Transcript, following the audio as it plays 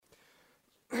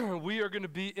we are going to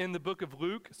be in the book of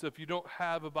Luke. So if you don't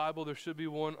have a Bible, there should be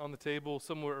one on the table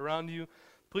somewhere around you.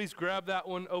 Please grab that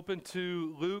one, open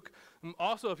to Luke.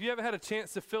 Also, if you haven't had a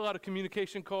chance to fill out a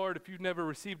communication card, if you've never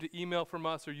received an email from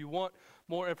us or you want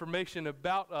more information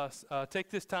about us, take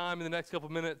this time in the next couple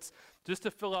minutes just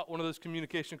to fill out one of those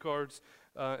communication cards,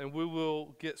 and we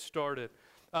will get started.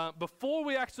 Before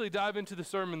we actually dive into the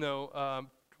sermon, though,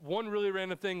 one really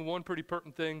random thing, one pretty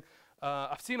pertinent thing.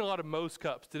 I've seen a lot of Moe's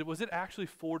cups. Was it actually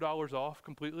 $4 off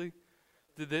completely?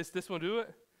 Did this one do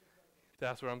it?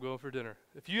 That's where I'm going for dinner.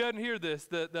 If you hadn't heard this,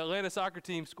 the Atlanta soccer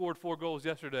team scored 4 goals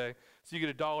yesterday, so you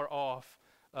get $1 off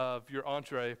of your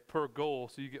entree per goal,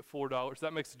 so you get $4.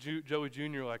 That makes Joey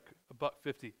Jr. like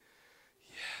 $1.50.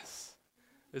 Yes.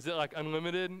 Is it like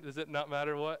unlimited? Does it not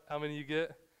matter how many you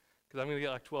get? Because I'm going to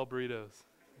get like 12 burritos.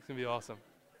 It's going to be awesome.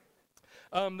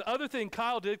 The other thing,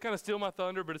 Kyle did kind of steal my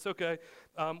thunder, but it's okay.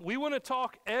 We want to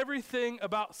talk everything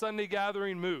about Sunday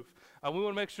Gathering Move. We want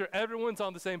to make sure everyone's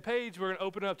on the same page. We're going to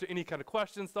open it up to any kind of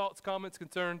questions, thoughts, comments,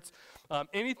 concerns,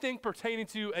 anything pertaining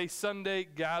to a Sunday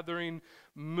Gathering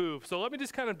Move. So let me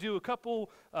just kind of do a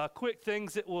couple quick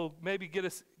things that will maybe get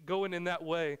us going in that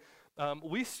way.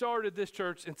 We started this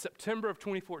church in September of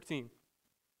 2014,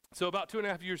 so about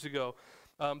 2.5 years ago.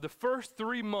 The first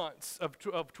 3 months of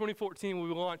 2014 when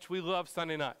we launched, we loved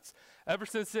Sunday nights. Ever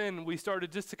since then, we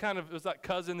started just to kind of, it was that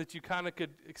cousin that you kind of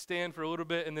could stand for a little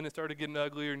bit, and then it started getting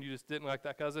uglier, and you just didn't like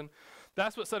that cousin.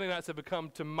 That's what Sunday nights have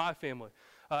become to my family.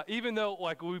 Even though,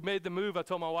 like, we made the move, I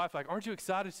told my wife, like, aren't you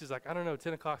excited? She's like, I don't know,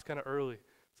 10 o'clock's kind of early.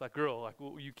 It's like, girl, like,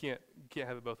 well, you can't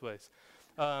have it both ways.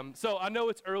 So I know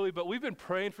it's early, but we've been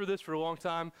praying for this for a long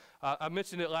time. I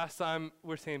mentioned it last time.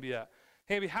 Where's Hamby at?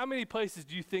 Hamby, how many places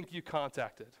do you think you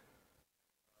contacted?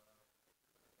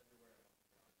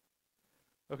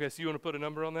 Okay, so you want to put a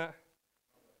number on that?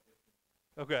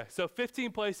 Okay, so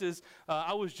 15 places.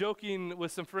 I was joking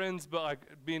with some friends, but like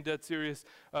being dead serious.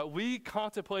 We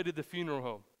contemplated the funeral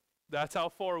home. That's how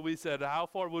far we said, how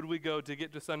far would we go to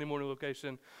get to Sunday morning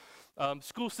location?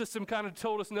 School system kind of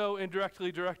told us no,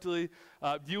 indirectly, directly.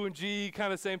 UNG,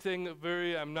 kind of same thing,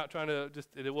 I'm not trying to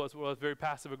it was very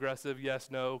passive aggressive, yes,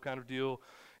 no kind of deal.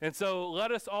 And so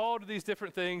led us all to these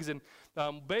different things, and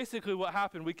basically what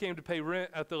happened, we came to pay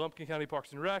rent at the Lumpkin County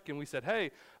Parks and Rec, and we said,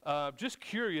 hey, just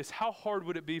curious, how hard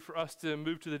would it be for us to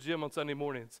move to the gym on Sunday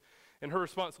mornings? And her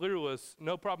response literally was,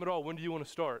 no problem at all, when do you want to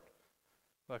start?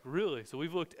 Like, really? So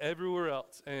we've looked everywhere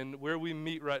else, and where we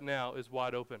meet right now is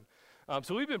wide open.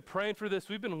 So we've been praying for this.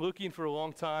 We've been looking for a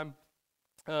long time.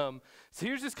 So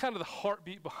here's just kind of the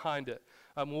heartbeat behind it.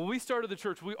 When we started the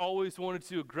church, we always wanted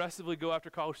to aggressively go after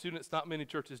college students. Not many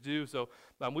churches do. So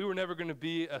we were never going to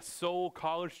be a sole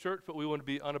college church, but we wanted to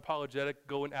be unapologetic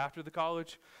going after the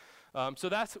college. So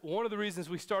that's one of the reasons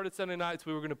we started Sunday nights.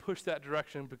 We were going to push that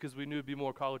direction because we knew it'd be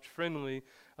more college friendly.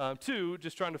 Two,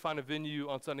 just trying to find a venue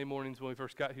on Sunday mornings when we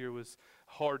first got here was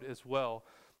hard as well.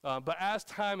 But as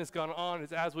time has gone on,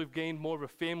 as we've gained more of a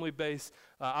family base,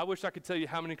 I wish I could tell you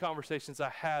how many conversations I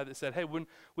had that said, hey,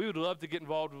 we would love to get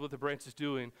involved with what the branch is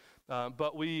doing,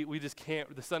 but we just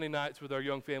can't. The Sunday nights with our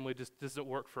young family just doesn't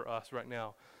work for us right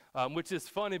now, which is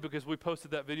funny because we posted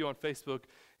that video on Facebook,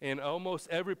 and almost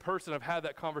every person I've had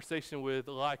that conversation with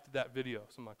liked that video.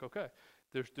 So I'm like, okay,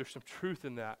 there's some truth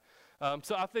in that.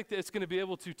 So I think that it's going to be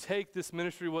able to take this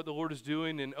ministry, what the Lord is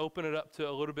doing, and open it up to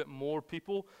a little bit more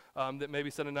people that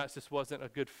maybe Sunday nights just wasn't a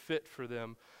good fit for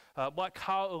them. Like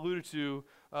Kyle alluded to,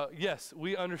 yes,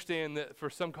 we understand that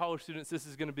for some college students, this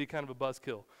is going to be kind of a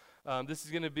buzzkill. This is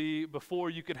going to be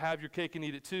before you could have your cake and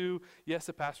eat it too. Yes,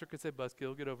 a pastor could say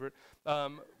buzzkill, get over it.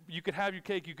 You could have your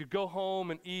cake, you could go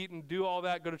home and eat and do all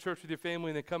that, go to church with your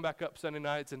family, and then come back up Sunday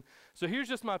nights. And so here's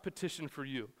just my petition for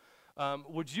you.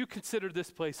 Would you consider this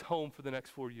place home for the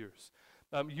next 4 years?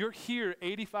 You're here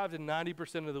 85 to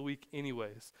 90% of the week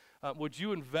anyways. Would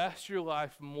you invest your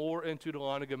life more into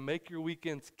Dahlonega, make your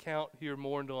weekends count here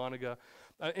more in Dahlonega,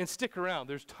 and stick around?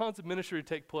 There's tons of ministry to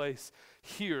take place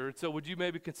here. So would you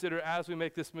maybe consider, as we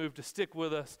make this move, to stick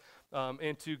with us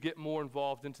and to get more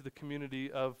involved into the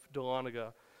community of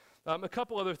Dahlonega? A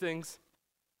couple other things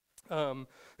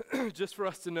just for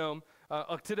us to know.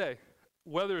 Today,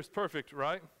 weather is perfect,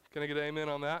 right? Can I get an amen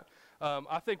on that?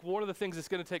 I think one of the things that's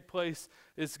going to take place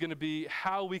is going to be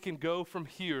how we can go from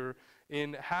here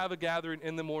and have a gathering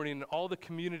in the morning and all the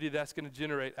community that's going to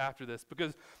generate after this.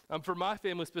 Because for my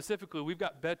family specifically, we've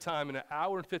got bedtime in 1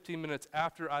 hour and 15 minutes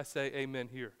after I say amen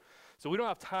here. So we don't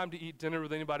have time to eat dinner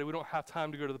with anybody. We don't have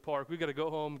time to go to the park. We've got to go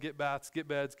home, get baths, get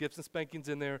beds, get some spankings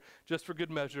in there just for good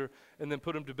measure, and then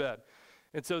put them to bed.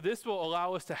 And so this will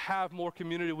allow us to have more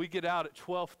community. We get out at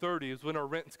 12:30 is when our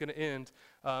rent's going to end.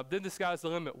 Then the sky's the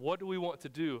limit. What do we want to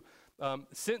do?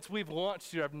 Since we've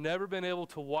launched here, I've never been able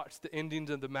to watch the endings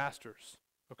of the Masters.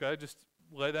 Okay, just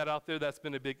lay that out there. That's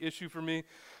been a big issue for me.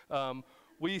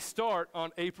 We start on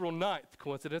April 9th.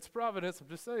 Coincidence, providence, I'm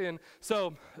just saying.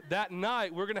 So that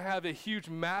night, we're going to have a huge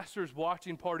Masters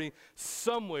watching party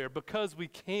somewhere because we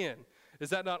can.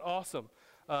 Is that not awesome?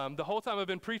 The whole time I've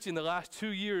been preaching, the last 2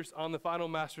 years on the final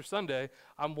Master Sunday,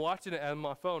 I'm watching it on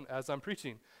my phone as I'm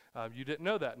preaching. You didn't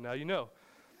know that. Now you know.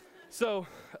 So,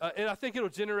 and I think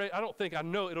I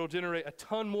know it'll generate a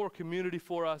ton more community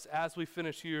for us as we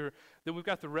finish here. Then we've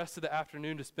got the rest of the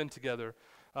afternoon to spend together.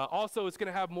 Also, it's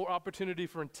going to have more opportunity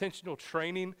for intentional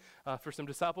training, for some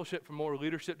discipleship, for more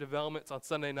leadership developments on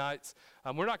Sunday nights.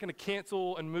 We're not going to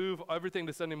cancel and move everything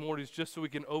to Sunday mornings just so we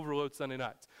can overload Sunday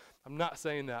nights. I'm not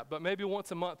saying that, but maybe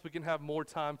once a month we can have more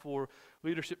time for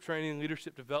leadership training,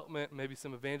 leadership development, maybe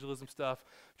some evangelism stuff.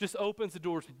 Just opens the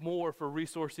doors more for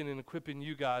resourcing and equipping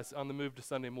you guys on the move to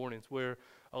Sunday mornings, where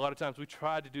a lot of times we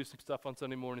tried to do some stuff on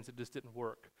Sunday mornings, it just didn't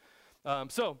work.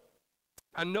 So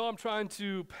I know I'm trying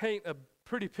to paint a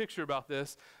pretty picture about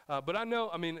this, but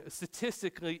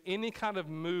statistically, any kind of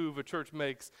move a church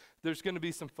makes, there's going to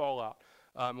be some fallout.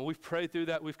 And we've prayed through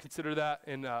that, we've considered that,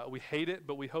 and we hate it,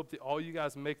 but we hope that all you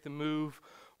guys make the move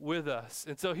with us.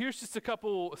 And so here's just a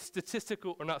couple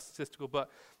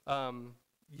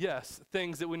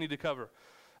things that we need to cover.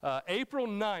 April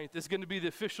 9th is going to be the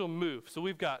official move. So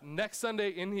we've got next Sunday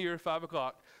in here at 5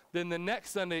 o'clock, then the next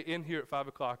Sunday in here at 5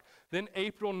 o'clock. Then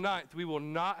April 9th, we will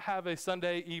not have a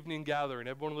Sunday evening gathering.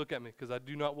 Everyone look at me because I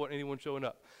do not want anyone showing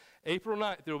up. April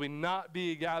 9th, there will not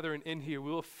be a gathering in here.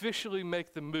 We will officially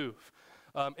make the move.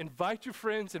 Invite your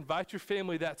friends, invite your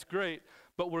family, that's great,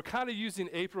 but we're kind of using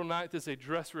April 9th as a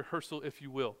dress rehearsal, if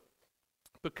you will,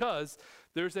 because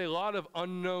there's a lot of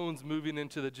unknowns moving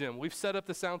into the gym. We've set up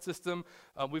the sound system,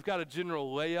 we've got a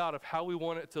general layout of how we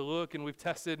want it to look, and we've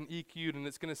tested and EQ'd, and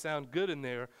it's going to sound good in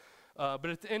there, but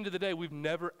at the end of the day, we've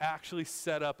never actually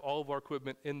set up all of our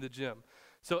equipment in the gym.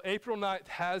 So April 9th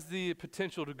has the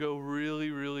potential to go really,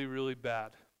 really, really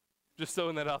bad. Just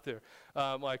throwing that out there.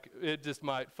 It just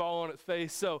might fall on its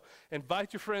face. So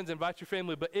invite your friends, invite your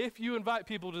family. But if you invite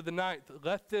people to the 9th,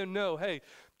 let them know, hey,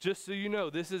 just so you know,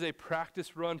 this is a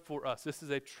practice run for us. This is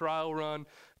a trial run.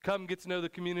 Come get to know the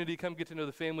community, come get to know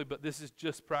the family, but this is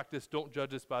just practice. Don't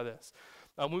judge us by this.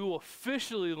 We will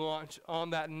officially launch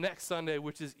on that next Sunday,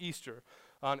 which is Easter.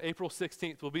 On April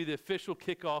 16th will be the official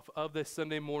kickoff of this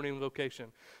Sunday morning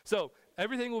location. So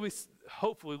everything will be,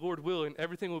 hopefully, Lord willing,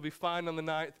 everything will be fine on the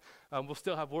 9th. We'll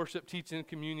still have worship, teaching,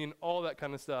 communion, all that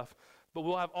kind of stuff. But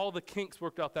we'll have all the kinks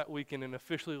worked out that weekend and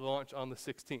officially launch on the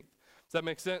 16th. Does that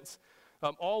make sense?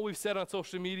 All we've said on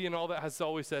social media and all that has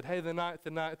always said, hey, the 9th,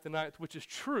 the 9th, the 9th, which is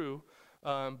true,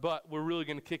 but we're really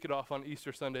going to kick it off on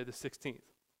Easter Sunday, the 16th.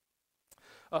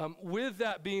 With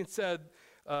that being said,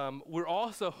 we're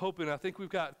also hoping, I think we've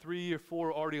got 3 or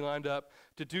 4 already lined up,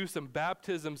 to do some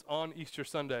baptisms on Easter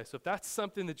Sunday. So if that's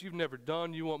something that you've never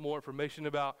done, you want more information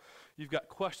about, you've got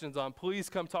questions on, please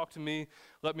come talk to me.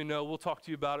 Let me know. We'll talk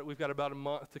to you about it. We've got about a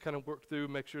month to kind of work through,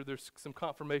 make sure there's some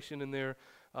confirmation in there,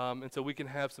 and so we can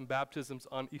have some baptisms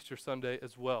on Easter Sunday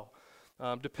as well.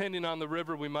 Depending on the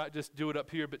river, we might just do it up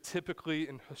here, but typically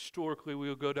and historically,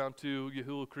 we'll go down to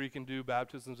Yahula Creek and do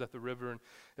baptisms at the river, and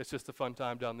it's just a fun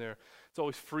time down there. It's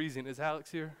always freezing. Is Alex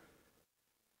here?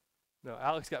 No,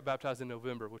 Alex got baptized in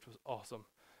November, which was awesome.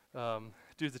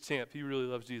 Dude's a champ. He really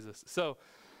loves Jesus. So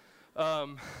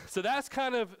that's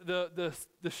kind of the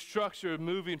structure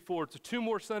moving forward. So 2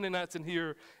 more Sunday nights in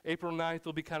here. April 9th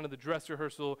will be kind of the dress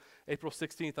rehearsal. April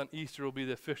 16th on Easter will be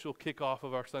the official kickoff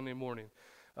of our Sunday morning.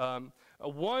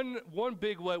 One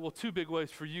big way, well, 2 big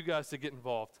ways for you guys to get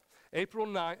involved. April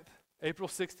 9th, April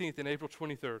 16th, and April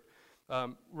 23rd.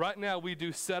 Right now, we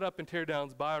do setup and tear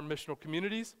downs by our missional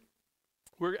communities.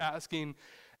 We're asking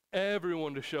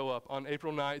everyone to show up on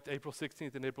April 9th, April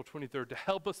 16th, and April 23rd to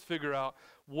help us figure out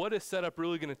what is setup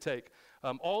really going to take.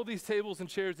 All these tables and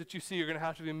chairs that you see are going to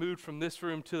have to be moved from this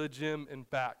room to the gym and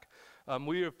back.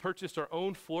 We have purchased our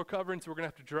own floor covering, so we're going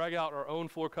to have to drag out our own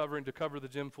floor covering to cover the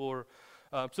gym floor.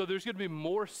 So there's going to be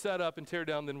more setup and tear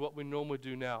down than what we normally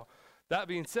do now. That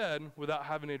being said, without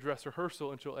having a dress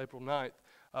rehearsal until April 9th,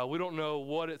 we don't know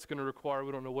what it's going to require.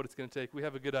 We don't know what it's going to take. We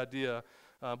have a good idea.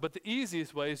 But the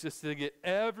easiest way is just to get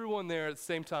everyone there at the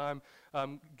same time,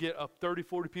 get up 30,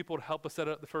 40 people to help us set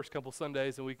up the first couple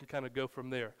Sundays, and we can kind of go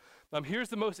from there. Here's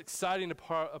the most exciting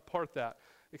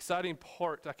exciting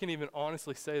part, I can't even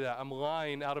honestly say that. I'm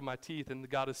lying out of my teeth, and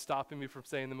God is stopping me from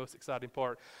saying the most exciting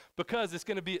part, because it's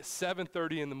going to be at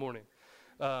 7:30 in the morning.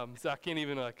 So I can't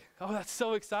even oh, that's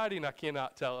so exciting. I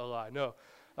cannot tell a lie. No.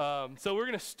 So we're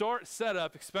going to start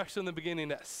setup, especially in the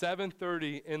beginning, at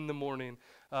 7:30 in the morning.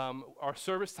 Our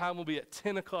service time will be at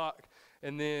 10 o'clock.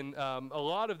 And then a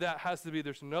lot of that has to be,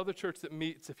 there's another church that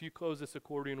meets, if you close this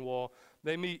accordion wall,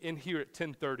 they meet in here at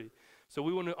 10:30. So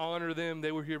we want to honor them.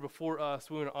 They were here before us.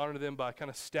 We want to honor them by kind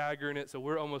of staggering it. So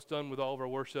we're almost done with all of our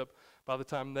worship by the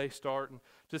time they start, and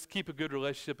just keep a good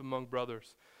relationship among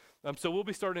brothers. So we'll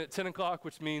be starting at 10 o'clock,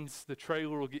 which means the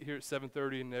trailer will get here at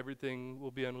 7:30 and everything will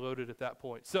be unloaded at that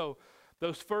point. So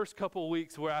those first couple of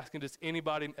weeks, we're asking just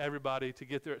anybody and everybody to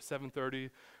get there at 7:30.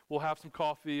 We'll have some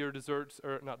coffee or desserts,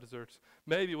 or not desserts,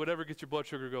 maybe whatever gets your blood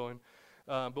sugar going.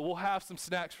 But we'll have some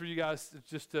snacks for you guys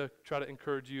just to try to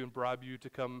encourage you and bribe you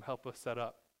to come help us set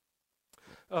up.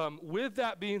 With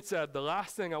that being said, the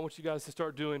last thing I want you guys to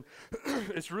start doing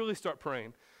is really start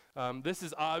praying. This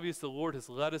is obvious. The Lord has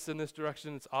led us in this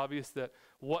direction. It's obvious that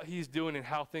what he's doing and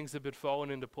how things have been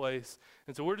falling into place.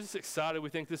 And so we're just excited. We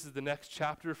think this is the next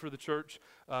chapter for the church,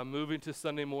 moving to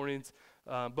Sunday mornings.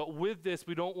 But with this,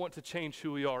 we don't want to change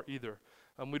who we are either.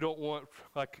 We don't want,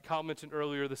 like Kyle mentioned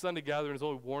earlier, the Sunday gathering is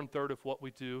only 1/3 of what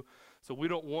we do. So we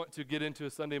don't want to get into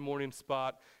a Sunday morning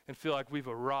spot and feel like we've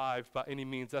arrived by any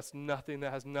means. That has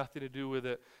nothing to do with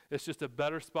it. It's just a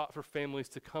better spot for families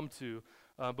to come to.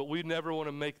 But we never want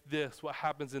to make this, what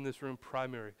happens in this room,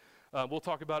 primary. We'll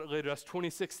talk about it later. That's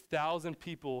 26,000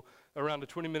 people around a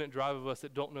 20-minute drive of us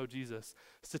that don't know Jesus.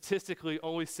 Statistically,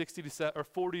 only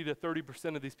 40 to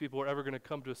 30% of these people are ever going to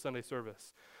come to a Sunday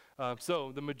service.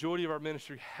 So the majority of our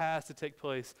ministry has to take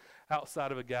place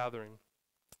outside of a gathering.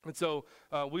 And so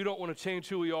we don't want to change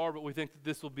who we are, but we think that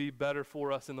this will be better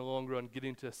for us in the long run,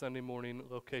 getting to a Sunday morning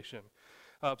location.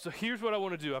 So here's what I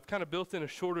want to do. I've kind of built in a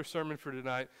shorter sermon for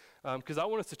tonight because I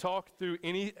want us to talk through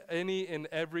any and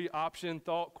every option,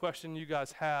 thought, question you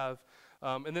guys have,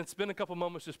 and then spend a couple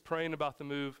moments just praying about the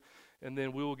move, and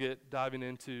then we will get diving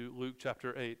into Luke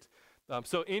chapter 8.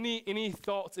 So any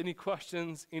thoughts, any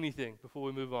questions, anything before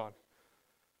we move on?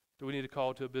 Do we need to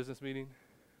call to a business meeting?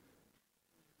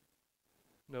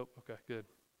 Nope. Okay, good.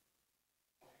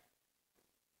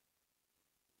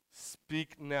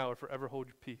 Speak now or forever hold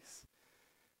your peace.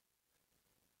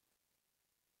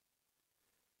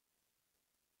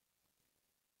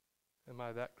 Am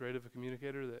I that great of a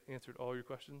communicator that answered all your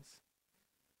questions?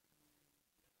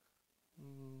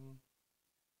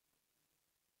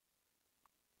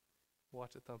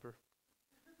 Watch it, Thumper.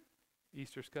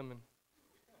 Easter's coming.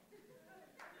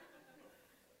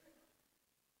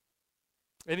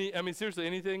 Seriously,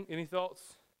 anything? Any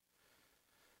thoughts?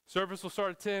 Service will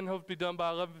start at 10, hope to be done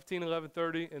by 11:15,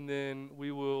 11:30, and then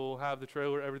we will have the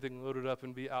trailer, everything loaded up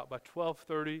and be out by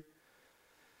 12:30.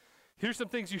 Here's some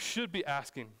things you should be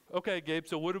asking. Okay, Gabe,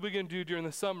 so what are we going to do during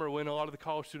the summer when a lot of the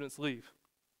college students leave?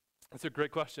 That's a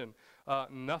great question.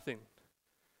 Nothing.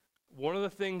 One of the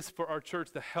things for our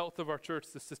church, the health of our church,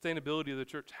 the sustainability of the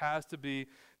church has to be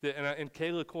that, and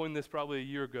Kayla coined this probably a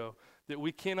year ago, that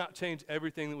we cannot change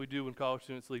everything that we do when college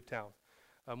students leave town.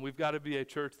 We've got to be a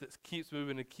church that keeps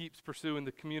moving and keeps pursuing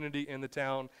the community and the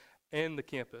town and the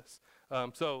campus.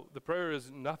 So the prayer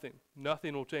is nothing.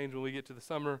 Nothing will change when we get to the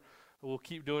summer. We'll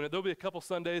keep doing it. There'll be a couple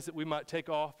Sundays that we might take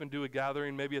off and do a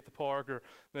gathering, maybe at the park or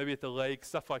maybe at the lake,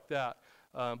 stuff like that.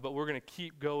 But we're going to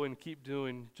keep going, keep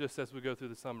doing just as we go through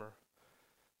the summer.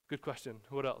 Good question.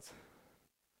 What else?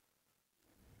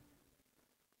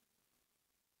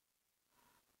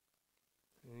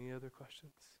 Any other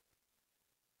questions?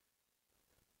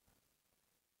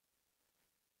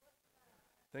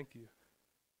 Thank you.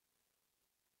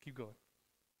 Keep going.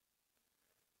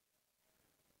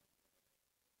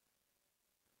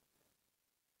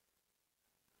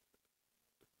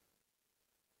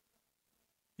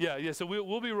 Yeah, so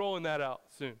we'll be rolling that out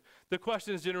soon. The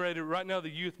question is generated, right now the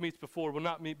youth meets before, will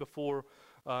not meet before,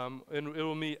 and it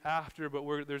will meet after, but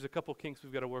there's a couple kinks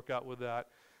we've got to work out with that.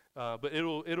 But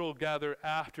it'll gather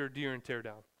after Deer and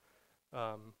Teardown.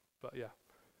 But yeah,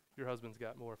 your husband's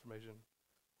got more information.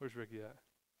 Where's Ricky at?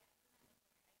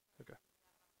 Okay.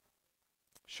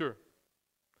 Sure.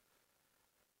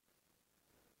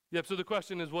 Yep, so the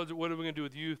question is, what are we going to do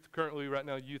with youth? Currently, right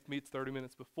now, youth meets 30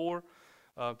 minutes before.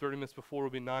 30 minutes before will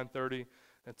be 9:30,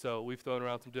 and so we've thrown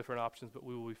around some different options, but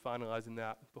we will be finalizing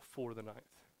that before the 9th.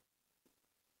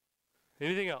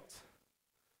 Anything else?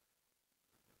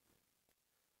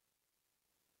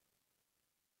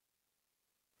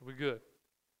 Are we good?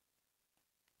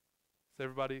 Is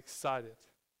everybody excited?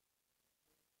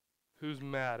 Who's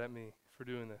mad at me for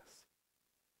doing this?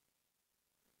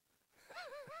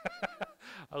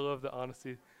 I love the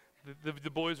honesty. The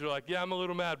boys are like, yeah, I'm a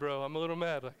little mad, bro. I'm a little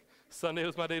mad. Like, Sunday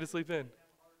was my day to sleep in.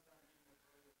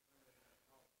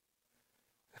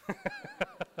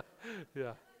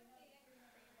 Yeah.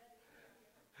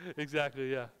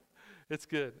 Exactly, yeah. It's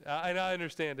good. And I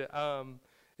understand it.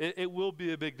 It will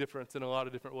be a big difference in a lot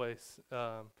of different ways.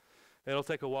 It'll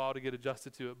take a while to get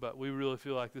adjusted to it, but we really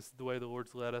feel like this is the way the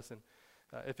Lord's led us. And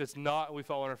if it's not and we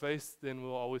fall on our face, then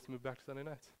we'll always move back to Sunday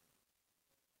nights.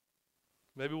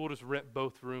 Maybe we'll just rent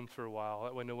both rooms for a while.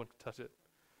 That way no one can touch it.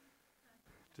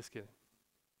 Just kidding.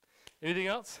 Anything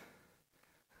else?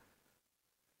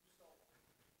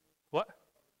 What?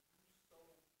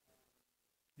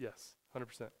 Yes,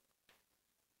 100%.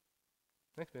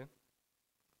 Thanks, man.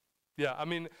 Yeah, I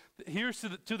mean, here's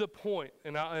to the point,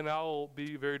 and I'll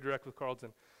be very direct with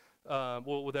Carlton,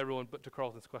 well, with everyone, but to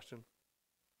Carlton's question.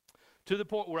 To the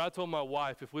point where I told my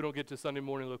wife, if we don't get to Sunday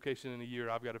morning location in a year,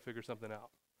 I've got to figure something out.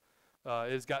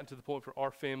 It has gotten to the point for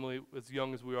our family, as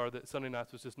young as we are, that Sunday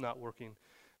nights was just not working.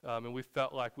 And we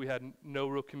felt like we had no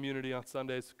real community on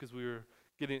Sundays because we were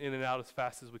getting in and out as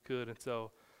fast as we could. And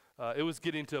so it was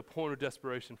getting to a point of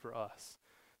desperation for us,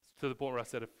 to the point where I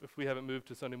said, if we haven't moved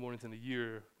to Sunday mornings in a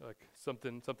year, like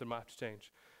something might have to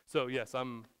change. So yes,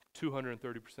 I'm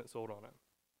 230% sold on it.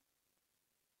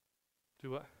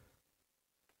 Do what?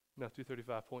 No,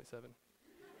 235.7.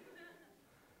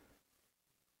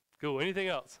 Cool. Anything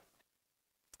else?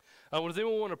 Does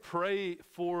anyone want to pray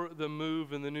for the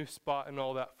move and the new spot and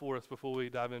all that for us before we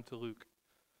dive into Luke?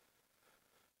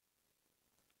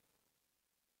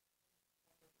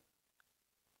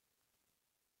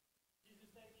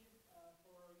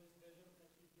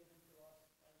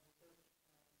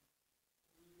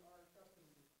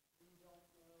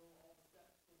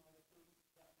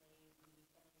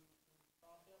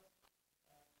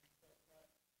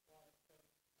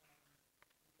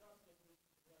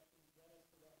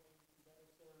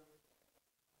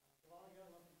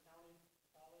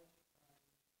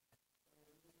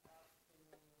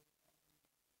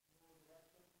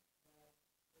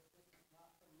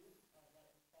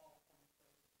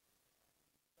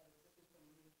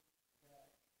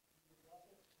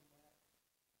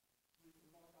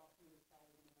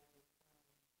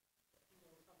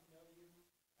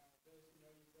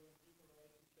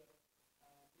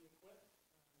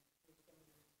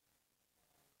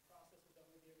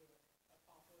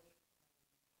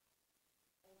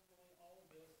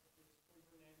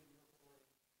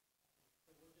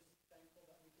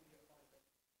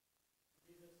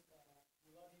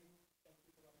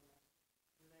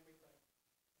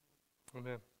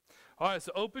 Amen. All right,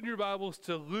 so open your Bibles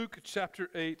to Luke chapter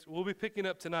 8. We'll be picking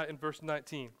up tonight in verse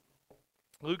 19.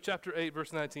 Luke chapter 8,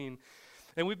 verse 19.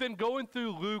 And we've been going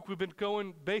through Luke. We've been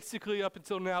going basically up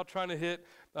until now trying to hit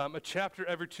a chapter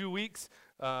every 2 weeks.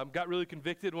 Got really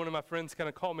convicted. One of my friends kind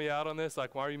of called me out on this,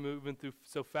 like, why are you moving through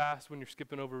so fast when you're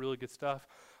skipping over really good stuff?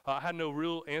 I had no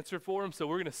real answer for him, so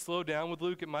we're going to slow down with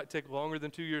Luke. It might take longer than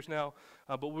 2 years now,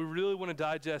 but we really want to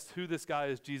digest who this guy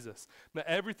is, Jesus. Now,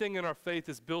 everything in our faith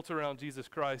is built around Jesus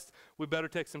Christ. We better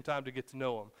take some time to get to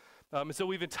know him. And so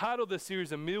we've entitled this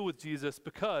series A Meal with Jesus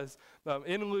because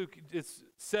in Luke it's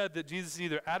said that Jesus is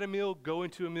either at a meal,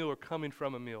 going to a meal, or coming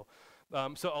from a meal.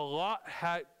 So a lot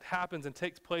happens and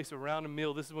takes place around a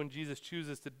meal. This is when Jesus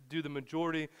chooses to do the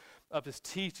majority of his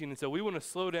teaching. And so we want to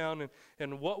slow down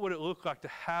and what would it look like to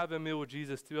have a meal with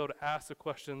Jesus, to be able to ask the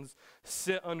questions,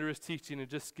 sit under his teaching, and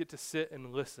just get to sit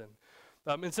and listen.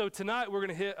 And so tonight we're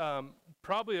going to hit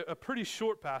probably a pretty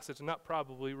short passage, and not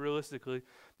probably, realistically.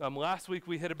 Last week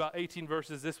we hit about 18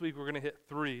 verses. This week we're going to hit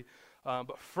 3.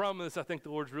 But from this, I think the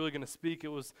Lord's really going to speak. It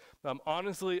was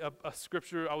honestly a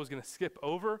scripture I was going to skip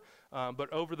over,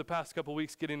 but over the past couple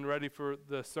weeks getting ready for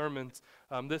the sermons,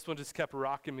 this one just kept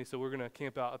rocking me, so we're going to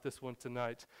camp out at this one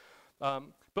tonight.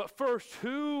 But first,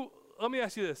 let me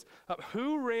ask you this.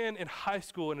 Who ran in high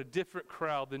school in a different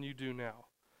crowd than you do now?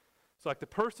 So like the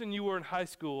person you were in high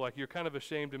school, like you're kind of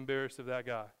ashamed, embarrassed of that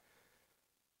guy.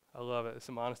 I love it. There's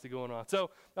some honesty going on.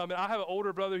 So I have an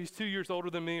older brother. He's 2 years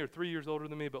older than me, or 3 years older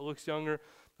than me, but looks younger.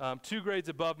 2 grades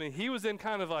above me. He was in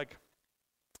kind of like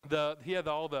he had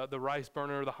all the rice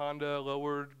burner, the Honda,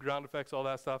 lowered ground effects, all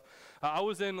that stuff. I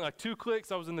was in like 2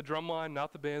 clicks. I was in the drum line,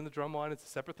 not the band. The drum line, it's a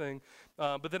separate thing.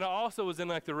 But then I also was in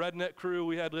like the redneck crew.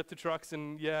 We had lifted trucks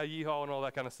and yeehaw and all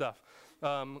that kind of stuff.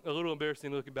 A little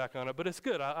embarrassing looking back on it, but it's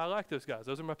good. I like those guys.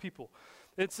 Those are my people.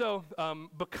 And so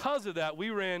because of that, we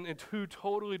ran in 2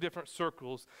 totally different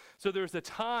circles. So there was a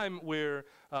time where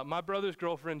my brother's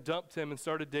girlfriend dumped him and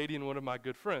started dating one of my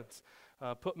good friends.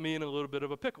 Put me in a little bit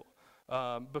of a pickle.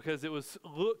 Because it was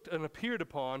looked and appeared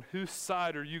upon, whose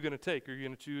side are you going to take? Are you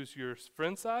going to choose your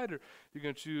friend's side, or are you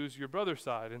going to choose your brother's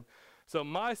side? And so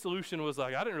my solution was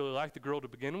like, I didn't really like the girl to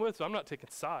begin with, so I'm not taking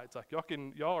sides. Like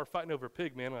y'all are fighting over a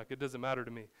pig, man. Like it doesn't matter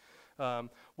to me. Oh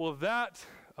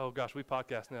gosh, we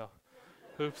podcast now.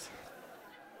 Oops.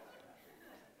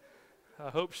 I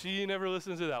hope she never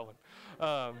listens to that one.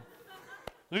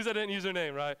 At least I didn't use her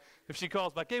name, right? If she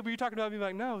calls back, hey, were you talking about me?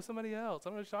 Like, no, somebody else. I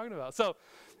don't know what you're talking about. So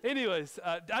anyways,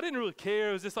 I didn't really care.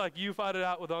 It was just like you fight it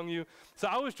out with you. So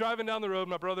I was driving down the road.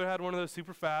 My brother had one of those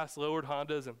super fast, lowered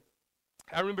Hondas, and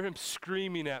I remember him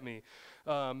screaming at me,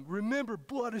 remember,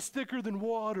 blood is thicker than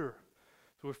water.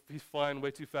 So he's flying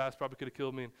way too fast, probably could have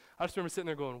killed me. And I just remember sitting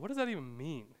there going, what does that even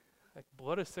mean? Like,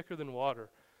 blood is thicker than water.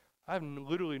 I have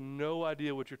literally no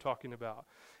idea what you're talking about.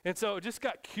 And so I just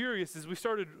got curious as we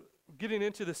started getting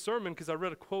into the sermon, because I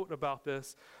read a quote about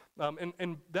this,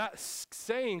 and that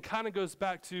saying kind of goes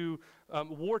back to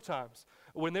war times,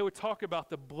 when they would talk about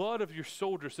the blood of your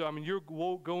soldiers. So, I mean, you're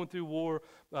going through war,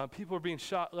 people are being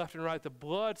shot left and right, the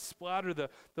blood splatter,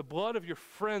 the blood of your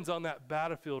friends on that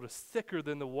battlefield is thicker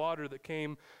than the water that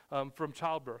came from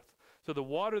childbirth. So the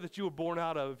water that you were born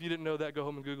out of, if you didn't know that, go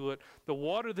home and Google it. The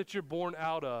water that you're born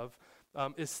out of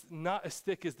is not as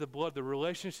thick as the blood, the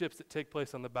relationships that take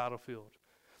place on the battlefield.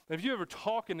 And if you ever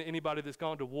talking to anybody that's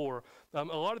gone to war, a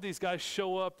lot of these guys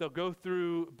show up, they'll go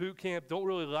through boot camp, don't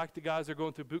really like the guys that are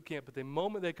going through boot camp, but the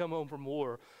moment they come home from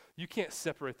war, you can't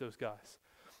separate those guys.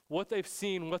 What they've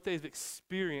seen, what they've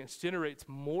experienced generates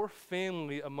more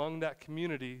family among that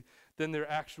community than their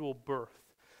actual birth.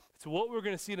 So what we're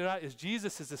going to see tonight is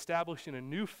Jesus is establishing a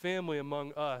new family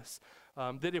among us,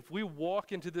 that if we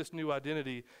walk into this new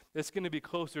identity, it's going to be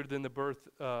closer than the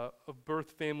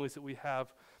birth families that we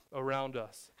have around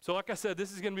us. So like I said,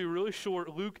 this is going to be really short.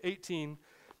 Luke 18,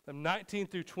 19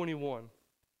 through 21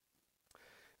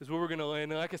 is where we're going to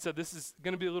land. And like I said, this is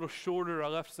going to be a little shorter. I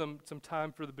left some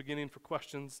time for the beginning for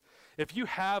questions. If you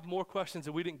have more questions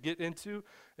that we didn't get into,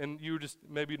 and you were just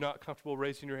maybe not comfortable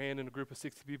raising your hand in a group of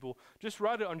 60 people, just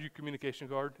write it on your communication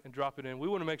card and drop it in. We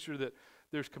want to make sure that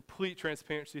there's complete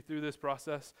transparency through this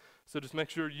process. So just make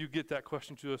sure you get that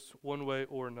question to us one way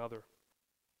or another.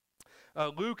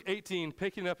 Luke 18,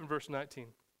 picking up in verse 19.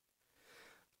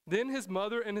 Then his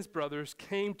mother and his brothers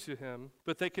came to him,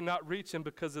 but they could not reach him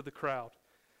because of the crowd.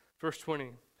 Verse 20,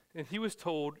 and he was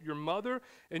told, your mother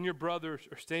and your brothers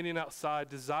are standing outside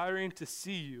desiring to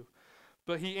see you.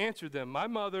 But he answered them, my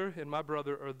mother and my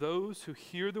brother are those who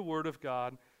hear the word of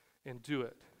God and do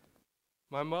it.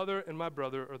 My mother and my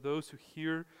brother are those who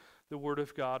hear the word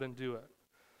of God and do it.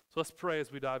 So let's pray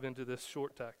as we dive into this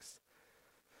short text.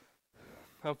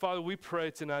 Father, we pray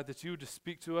tonight that you would just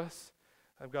speak to us.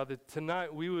 God, that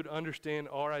tonight we would understand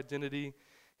our identity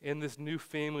in this new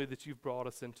family that you've brought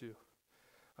us into.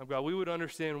 God, we would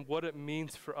understand what it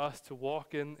means for us to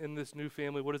walk in this new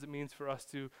family. What does it mean for us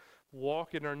to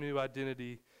walk in our new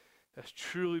identity as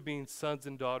truly being sons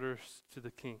and daughters to the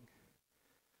King?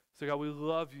 So God, we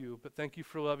love you, but thank you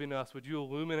for loving us. Would you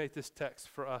illuminate this text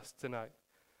for us tonight?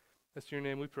 That's in your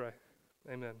name we pray.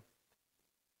 Amen.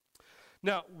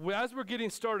 Now, as we're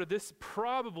getting started, this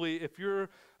probably, if you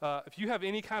have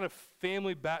any kind of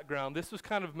family background, this was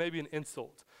kind of maybe an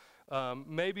insult.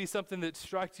 Maybe something that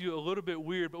strikes you a little bit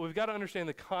weird, but we've got to understand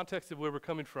the context of where we're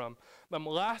coming from.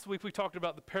 Last week we talked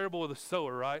about the parable of the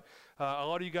sower, right? A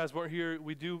lot of you guys weren't here.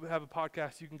 We do have a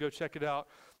podcast. You can go check it out.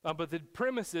 But the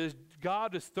premise is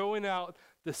God is throwing out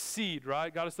the seed,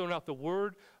 right? God is throwing out the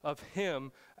word of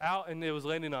him out, and it was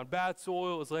landing on bad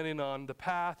soil. It was landing on the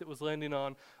path. It was landing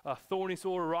on thorny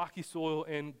soil, rocky soil,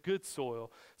 and good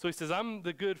soil. So he says, I'm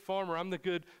the good farmer. I'm the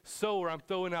good sower. I'm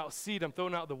throwing out seed. I'm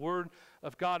throwing out the word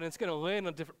of God, and it's going to land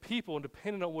on different people, and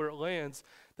depending on where it lands,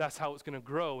 that's how it's going to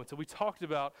grow. And so we talked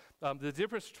about the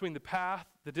difference between the path,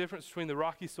 the difference between the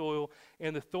rocky soil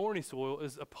and the thorny soil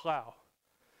is a plow.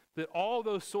 That all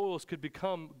those soils could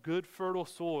become good, fertile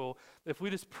soil if we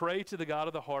just pray to the God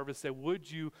of the harvest, say,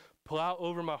 would you plow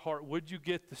over my heart? Would you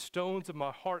get the stones of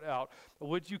my heart out?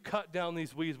 Would you cut down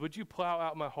these weeds? Would you plow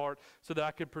out my heart so that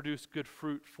I could produce good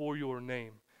fruit for your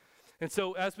name? And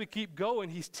so as we keep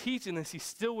going, he's teaching this. He's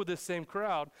still with this same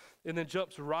crowd, and then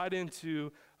jumps right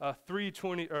into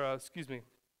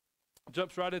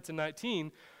jumps right into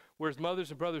 19, where his mothers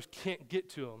and brothers can't get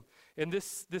to him. And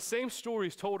this same story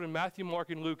is told in Matthew, Mark,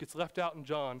 and Luke. It's left out in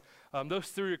John. Those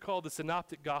three are called the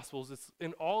Synoptic Gospels. It's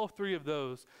in all three of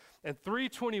those. And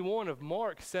 3:21 of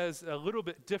Mark says a little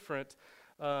bit different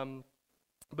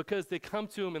because they come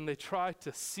to him and they try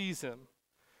to seize him.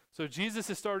 So Jesus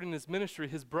is starting his ministry.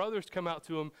 His brothers come out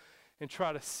to him and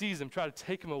try to seize him, try to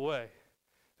take him away.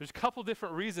 There's a couple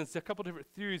different reasons, a couple different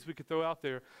theories we could throw out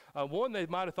there. One, they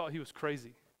might have thought he was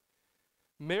crazy.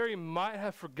 Mary might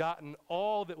have forgotten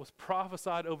all that was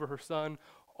prophesied over her son,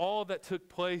 all that took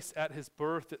place at his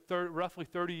birth, roughly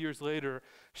 30 years later.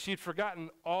 She'd forgotten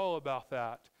all about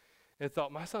that and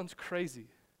thought, my son's crazy.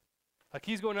 Like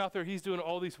he's going out there, he's doing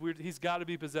all these weird, he's got to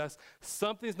be possessed.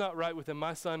 Something's not right with him.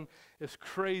 My son is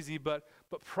crazy, but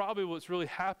probably what's really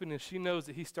happening is she knows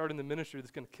that he's starting the ministry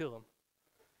that's going to kill him.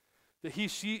 That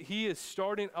he is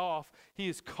starting off, he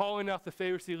is calling out the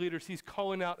Pharisee leaders, he's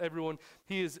calling out everyone,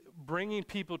 he is bringing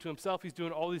people to himself, he's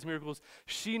doing all these miracles.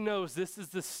 She knows this is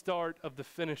the start of the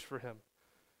finish for him.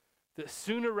 That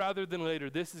sooner rather than later,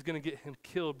 this is going to get him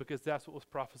killed because that's what was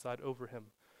prophesied over him.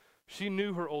 She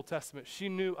knew her Old Testament. She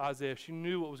knew Isaiah. She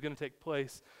knew what was going to take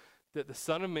place, that the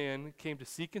Son of Man came to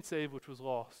seek and save which was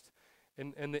lost.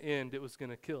 And in the end, it was going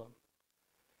to kill him.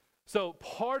 So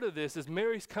part of this is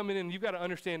Mary's coming in. You've got to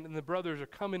understand, and the brothers are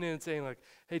coming in and saying, like,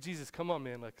 hey, Jesus, come on,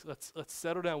 man. Like, let's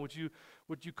settle down. Would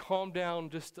you calm down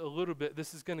just a little bit?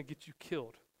 This is going to get you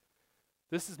killed.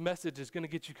 This message is going to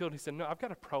get you killed. He said, no, I've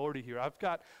got a priority here. I've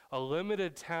got a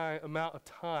limited amount of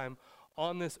time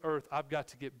on this earth. I've got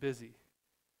to get busy.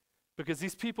 Because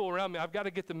these people around me, I've got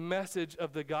to get the message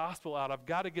of the gospel out. I've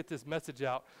got to get this message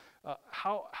out.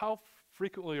 How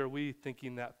frequently are we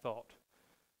thinking that thought?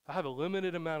 I have a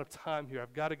limited amount of time here.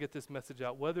 I've got to get this message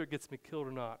out. Whether it gets me killed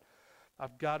or not,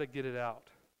 I've got to get it out.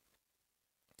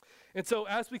 And so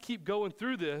as we keep going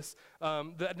through this,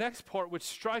 the next part, which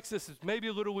strikes us as maybe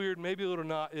a little weird, maybe a little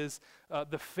not, is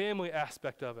the family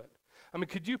aspect of it. I mean,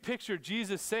 could you picture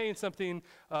Jesus saying something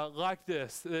like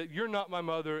this, that you're not my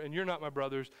mother and you're not my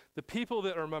brothers. The people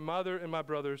that are my mother and my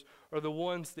brothers are the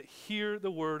ones that hear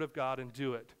the word of God and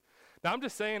do it. Now, I'm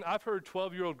just saying, I've heard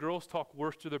 12-year-old girls talk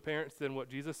worse to their parents than what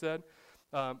Jesus said.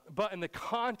 But in the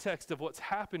context of what's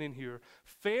happening here,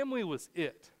 family was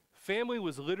it. Family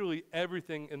was literally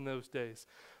everything in those days.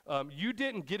 You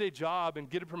didn't get a job and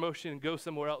get a promotion and go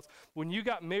somewhere else. When you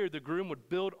got married, the groom would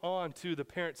build on to the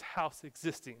parents' house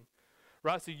existing.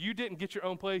 Right, so you didn't get your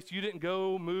own place. You didn't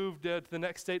go move to the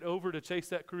next state over to chase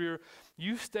that career.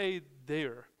 You stayed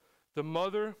there. The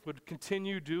mother would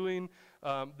continue doing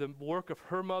the work of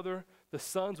her mother. The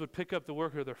sons would pick up the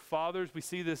work of their fathers. We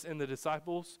see this in the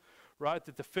disciples, right?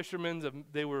 That the fishermen,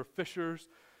 they were fishers.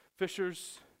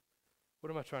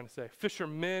 What am I trying to say?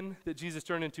 Fishermen that Jesus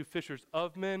turned into fishers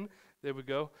of men. There we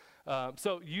go.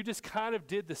 So you just kind of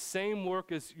did the same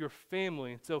work as your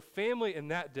family. So family in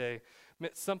that day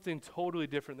meant something totally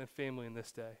different than family in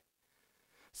this day.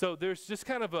 So there's just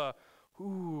kind of a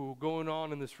going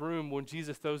on in this room when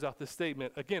Jesus throws out this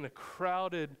statement. Again, a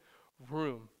crowded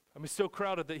room. I mean, so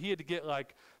crowded that he had to get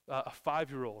like a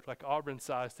 5-year-old, like Auburn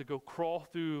size, to go crawl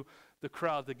through the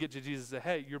crowd to get to Jesus and say,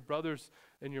 hey, your brothers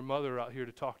and your mother are out here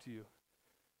to talk to you.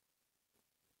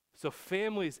 So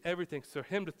family is everything. So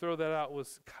him to throw that out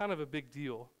was kind of a big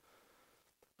deal.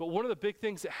 But one of the big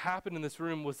things that happened in this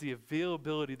room was the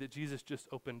availability that Jesus just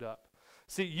opened up.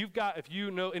 See, if you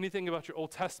know anything about your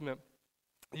Old Testament,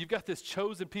 you've got this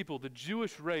chosen people, the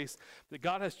Jewish race that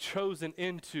God has chosen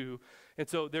into. And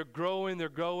so they're growing,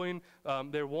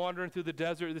 they're wandering through the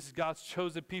desert. This is God's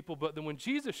chosen people. But then when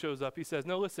Jesus shows up, he says,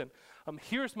 no, listen,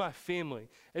 here's my family.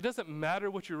 It doesn't matter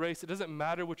what your race, it doesn't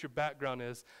matter what your background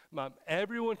is.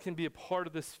 Everyone can be a part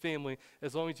of this family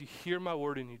as long as you hear my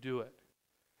word and you do it.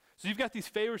 So you've got these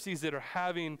Pharisees that are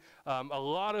having a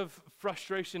lot of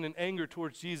frustration and anger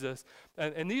towards Jesus.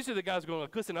 And these are the guys going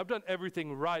like, listen, I've done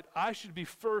everything right. I should be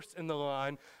first in the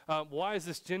line. Why is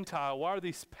this Gentile? Why are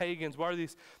these pagans? Why are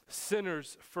these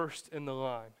sinners first in the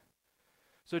line?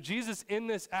 So Jesus in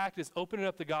this act is opening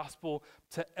up the gospel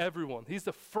to everyone. He's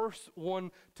the first one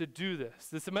to do this.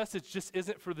 This message just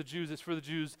isn't for the Jews. It's for the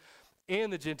Jews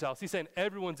and the Gentiles. He's saying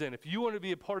everyone's in. If you want to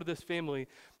be a part of this family,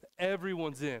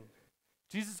 everyone's in.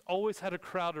 Jesus always had a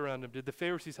crowd around him. Did the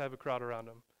Pharisees have a crowd around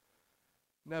him?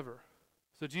 Never.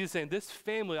 So Jesus is saying, this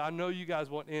family, I know you guys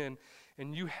want in,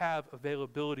 and you have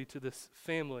availability to this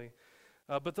family.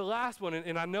 But the last one,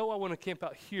 and I know I want to camp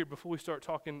out here before we start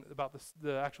talking about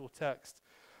the actual text,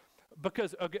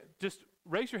 because just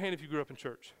raise your hand if you grew up in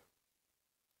church.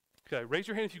 Okay, raise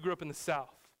your hand if you grew up in the South.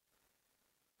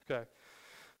 Okay.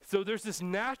 So there's this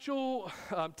natural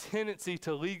tendency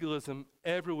to legalism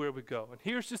everywhere we go. And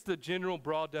here's just the general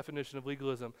broad definition of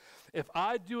legalism. If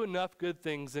I do enough good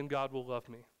things, then God will love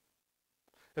me.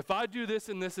 If I do this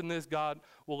and this and this, God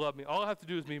will love me. All I have to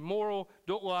do is be moral,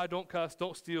 don't lie, don't cuss,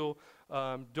 don't steal,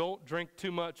 don't drink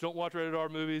too much, don't watch rated R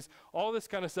movies, all this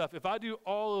kind of stuff. If I do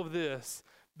all of this,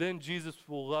 then Jesus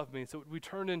will love me. So we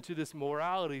turn into this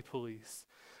morality police.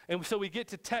 And so we get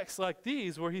to texts like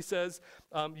these where he says,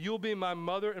 you'll be my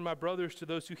mother and my brothers to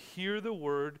those who hear the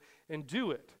word and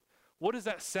do it. What does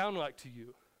that sound like to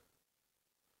you?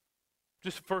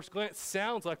 Just first glance,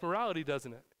 sounds like morality,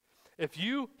 doesn't it? If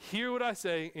you hear what I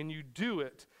say and you do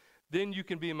it, then you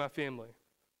can be in my family.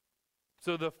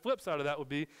 So the flip side of that would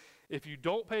be, if you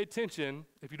don't pay attention,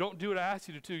 if you don't do what I ask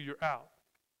you to do, you're out.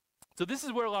 So this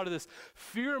is where a lot of this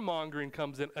fear-mongering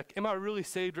comes in. Like, am I really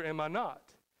saved or am I not?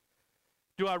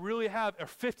 Do I really have, are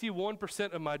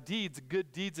 51% of my deeds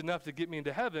good deeds enough to get me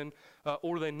into heaven,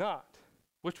 or are they not?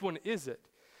 Which one is it?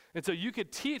 And so you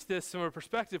could teach this from a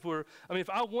perspective where, I mean, if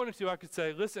I wanted to, I could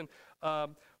say, listen,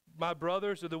 my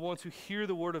brothers are the ones who hear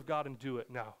the word of God and do it.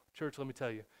 Now, church, let me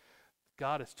tell you,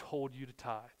 God has told you to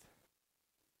tithe.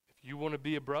 If you want to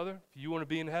be a brother, if you want to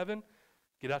be in heaven,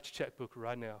 get out your checkbook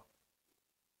right now.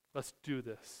 Let's do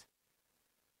this.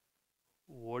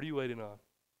 What are you waiting on?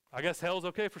 I guess hell's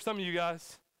okay for some of you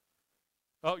guys.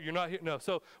 Oh, you're not here? No.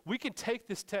 So we can take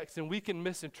this text and we can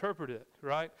misinterpret it,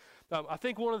 right? I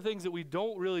think one of the things that we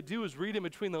don't really do is read in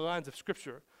between the lines of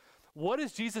Scripture. What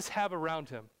does Jesus have around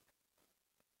him?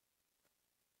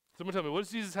 Someone tell me, what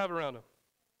does Jesus have around him?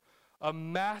 A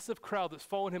massive crowd that's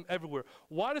following him everywhere.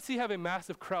 Why does he have a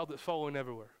massive crowd that's following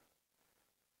everywhere?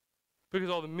 Because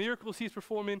all the miracles he's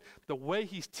performing, the way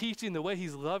he's teaching, the way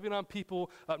he's loving on people,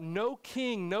 no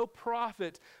king, no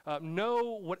prophet,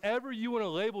 no whatever you want to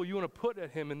label, you want to put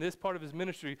at him in this part of his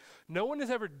ministry, no one has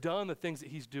ever done the things that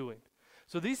he's doing.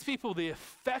 So these people, the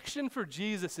affection for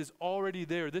Jesus is already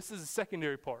there. This is a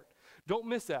secondary part. Don't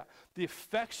miss that. The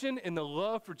affection and the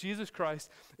love for Jesus Christ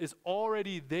is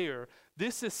already there.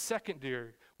 This is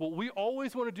secondary. What we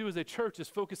always want to do as a church is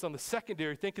focus on the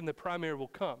secondary, thinking the primary will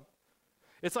come.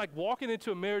 It's like walking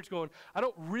into a marriage going, I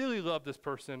don't really love this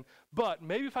person, but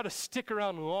maybe if I just stick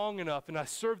around long enough and I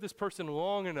serve this person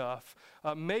long enough,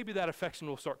 maybe that affection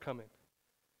will start coming.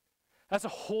 That's a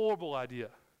horrible idea.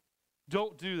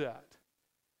 Don't do that.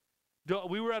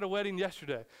 We were at a wedding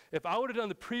yesterday. If I would have done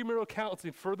the premarital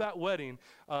counseling for that wedding,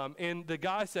 and the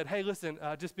guy said, hey, listen,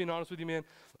 just being honest with you, man,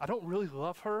 I don't really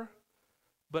love her,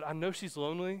 but I know she's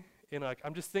lonely. And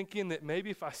I'm just thinking that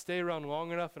maybe if I stay around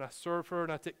long enough and I serve her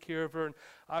and I take care of her and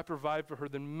I provide for her,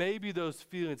 then maybe those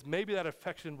feelings, maybe that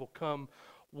affection will come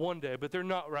one day, but they're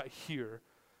not right here.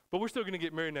 But we're still going to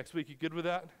get married next week. You good with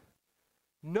that?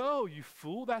 No, you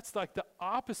fool. That's like the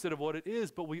opposite of what it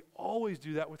is, but we always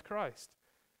do that with Christ.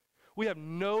 We have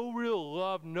no real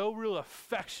love, no real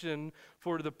affection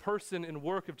for the person and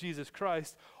work of Jesus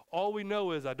Christ. All we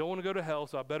know is I don't want to go to hell,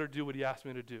 so I better do what he asked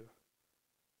me to do.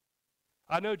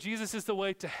 I know Jesus is the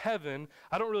way to heaven.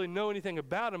 I don't really know anything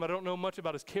about him. I don't know much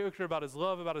about his character, about his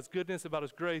love, about his goodness, about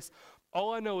his grace.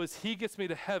 All I know is he gets me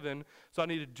to heaven, so I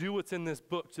need to do what's in this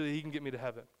book so that he can get me to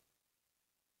heaven.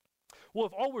 Well,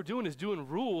 if all we're doing is doing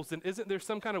rules, then isn't there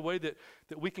some kind of way that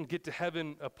we can get to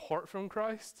heaven apart from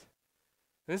Christ?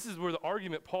 And this is where the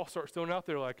argument Paul starts throwing out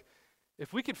there, like,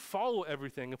 if we could follow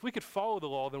everything, if we could follow the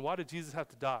law, then why did Jesus have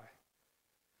to die?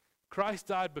 Christ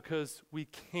died because we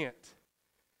can't.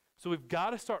 So we've got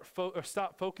to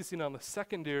stop focusing on the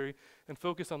secondary and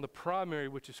focus on the primary,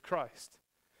 which is Christ.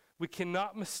 We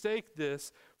cannot mistake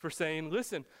this for saying,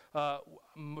 listen,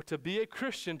 to be a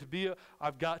Christian,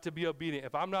 I've got to be obedient.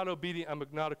 If I'm not obedient, I'm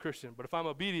not a Christian. But if I'm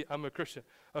obedient, I'm a Christian.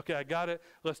 Okay, I got it.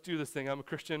 Let's do this thing. I'm a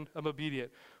Christian. I'm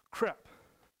obedient. Crap.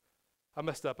 I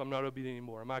messed up. I'm not obedient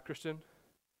anymore. Am I a Christian?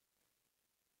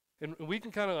 And we can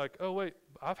kind of like, oh, wait,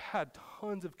 I've had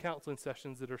tons of counseling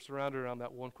sessions that are surrounded around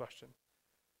that one question.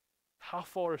 How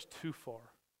far is too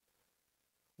far?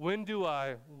 When do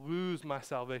I lose my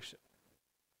salvation?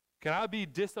 Can I be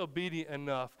disobedient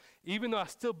enough, even though I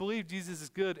still believe Jesus is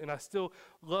good and I still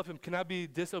love him, can I be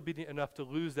disobedient enough to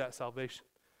lose that salvation?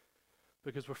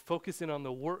 Because we're focusing on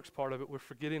the works part of it, we're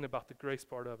forgetting about the grace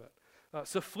part of it.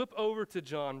 So flip over to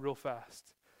John real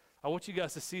fast. I want you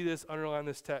guys to see this, underline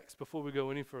this text before we go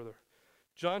any further.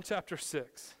 John chapter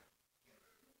 6.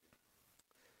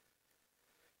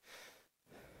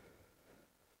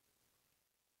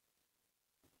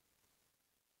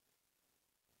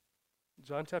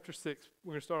 John chapter 6,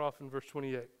 we're going to start off in verse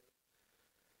 28.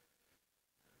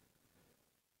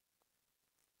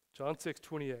 John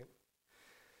 6:28.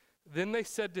 Then they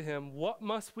said to him, what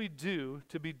must we do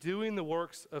to be doing the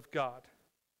works of God?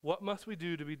 What must we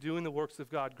do to be doing the works of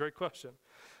God? Great question.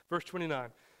 Verse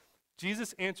 29.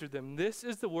 Jesus answered them, this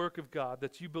is the work of God,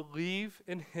 that you believe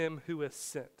in him who has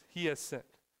sent. He has sent.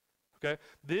 Okay?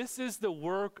 This is the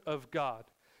work of God,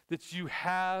 that you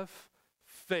have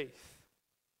faith.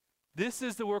 This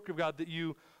is the work of God, that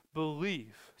you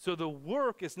believe. So the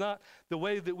work is not the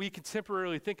way that we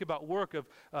contemporarily think about work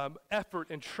of effort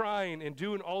and trying and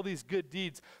doing all these good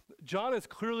deeds. John is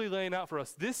clearly laying out for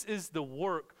us, this is the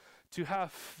work to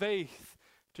have faith,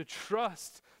 to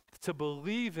trust, to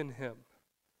believe in him.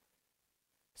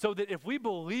 So that if we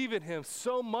believe in him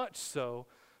so much so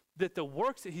that the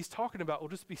works that he's talking about will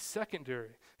just be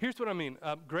secondary. Here's what I mean.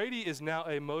 Grady is now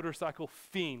a motorcycle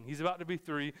fiend. He's about to be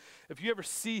 3. If you ever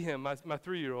see him, my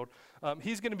 3-year-old,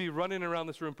 he's going to be running around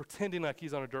this room pretending like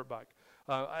he's on a dirt bike.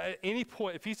 At any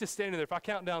point, if he's just standing there, if I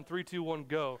count down 3, 2, 1,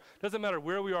 go, doesn't matter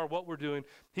where we are, what we're doing,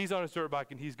 he's on his dirt bike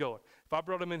and he's going. If I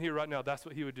brought him in here right now, that's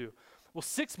what he would do. Well,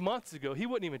 6 months ago, he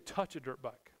wouldn't even touch a dirt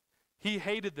bike. He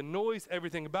hated the noise,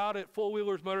 everything about it,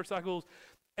 four-wheelers, motorcycles,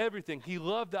 everything. He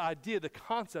loved the idea, the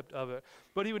concept of it,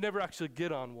 but he would never actually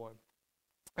get on one.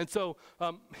 And so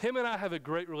him and I have a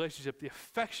great relationship. The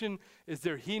affection is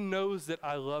there. He knows that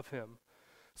I love him.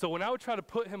 So when I would try to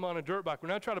put him on a dirt bike,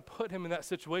 when I would try to put him in that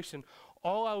situation,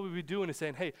 all I would be doing is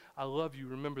saying, hey, I love you,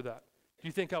 remember that. Do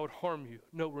you think I would harm you?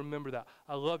 No, remember that.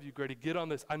 I love you, Grady. Get on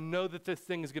this. I know that this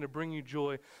thing is going to bring you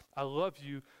joy. I love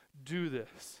you. Do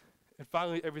this. And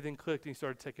finally, everything clicked and he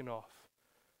started taking off.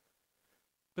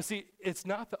 But see, it's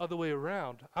not the other way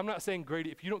around. I'm not saying,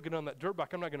 Grady, if you don't get on that dirt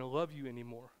bike, I'm not going to love you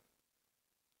anymore.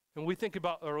 And when we think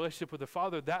about a relationship with the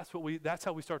Father, that's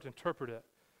how we start to interpret it.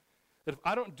 That if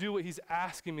I don't do what he's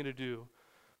asking me to do,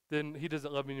 then he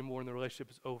doesn't love me anymore and the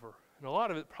relationship is over. And a lot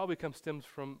of it probably stems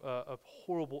from a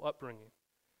horrible upbringing.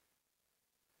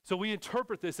 So we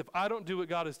interpret this, if I don't do what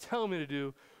God is telling me to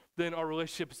do, then our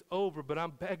relationship is over. But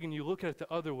I'm begging you, look at it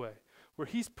the other way. Where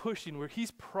he's pushing, where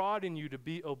he's prodding you to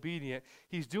be obedient,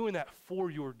 he's doing that for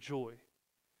your joy.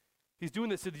 He's doing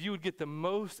that so that you would get the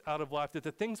most out of life, that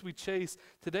the things we chase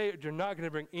today are not going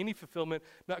to bring any fulfillment,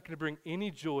 not going to bring any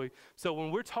joy. So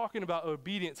when we're talking about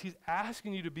obedience, he's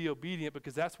asking you to be obedient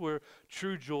because that's where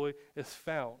true joy is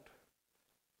found.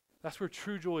 That's where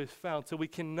true joy is found. So we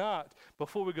cannot,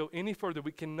 before we go any further,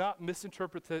 we cannot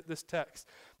misinterpret this text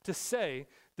to say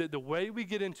that the way we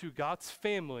get into God's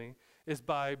family is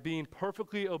by being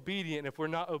perfectly obedient. If we're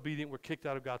not obedient, we're kicked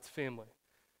out of God's family.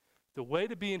 The way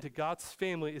to be into God's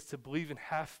family is to believe and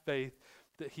have faith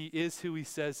that he is who he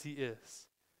says he is.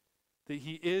 That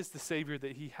he is the Savior,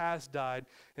 that he has died,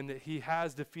 and that he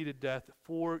has defeated death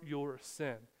for your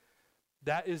sin.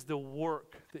 That is the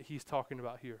work that he's talking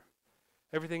about here.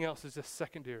 Everything else is just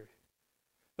secondary.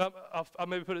 Now, I'll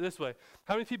maybe put it this way.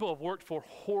 How many people have worked for a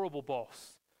horrible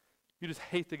boss? You just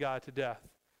hate the guy to death.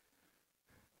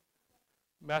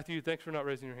 Matthew, thanks for not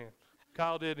raising your hand.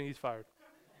 Kyle did, and he's fired.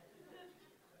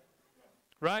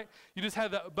 Right? You just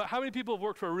had that. But how many people have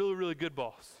worked for a really, really good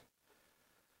boss?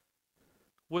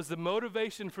 Was the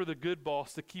motivation for the good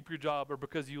boss to keep your job or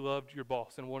because you loved your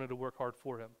boss and wanted to work hard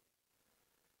for him?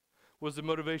 Was the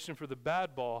motivation for the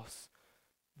bad boss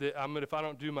that if I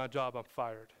don't do my job, I'm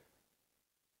fired?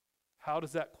 How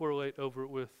does that correlate over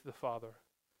with the Father?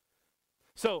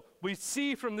 So we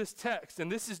see from this text,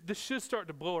 and this should start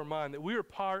to blow our mind, that we are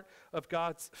part of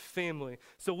God's family.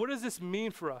 So what does this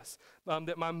mean for us?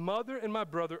 That my mother and my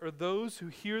brother are those who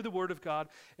hear the word of God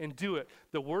and do it.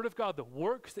 The word of God, the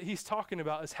works that he's talking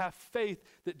about is have faith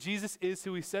that Jesus is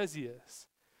who he says he is.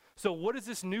 So what does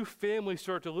this new family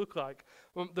start to look like?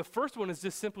 The first one is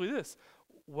just simply this.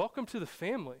 Welcome to the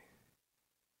family.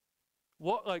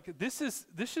 This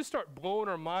should start blowing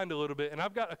our mind a little bit. And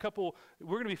I've got a couple,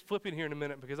 we're going to be flipping here in a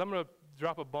minute because I'm going to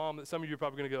drop a bomb that some of you are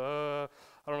probably going to go,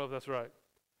 I don't know if that's right.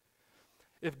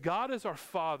 If God is our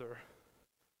Father,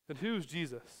 then who's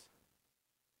Jesus?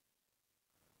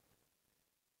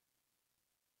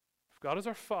 If God is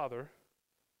our Father,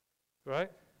 right?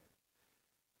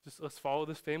 Just let's follow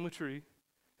this family tree.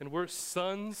 And we're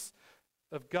sons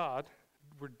of God.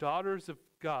 We're daughters of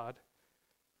God.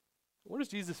 Where does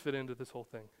Jesus fit into this whole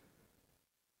thing?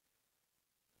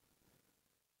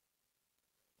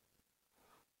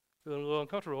 Feeling a little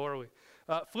uncomfortable, are we?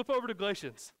 Flip over to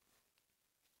Galatians.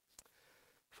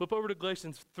 Flip over to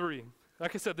Galatians 3.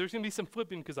 Like I said, there's going to be some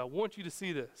flipping because I want you to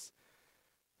see this.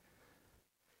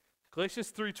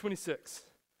 Galatians 3:26.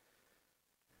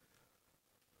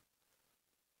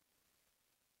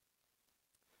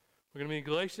 We're going to be in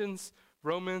Galatians,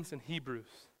 Romans, and Hebrews.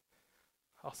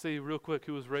 I'll say real quick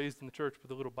who was raised in the church with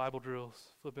the little Bible drills.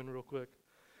 Flip in real quick.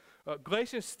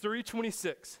 Galatians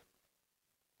 3:26.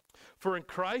 For in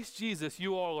Christ Jesus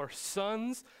you all are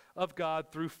sons of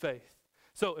God through faith.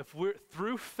 So if we're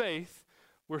through faith,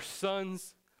 we're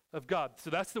sons of God.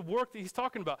 So that's the work that he's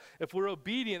talking about. If we're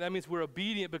obedient, that means we're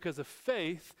obedient because of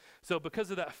faith. So because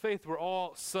of that faith, we're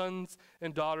all sons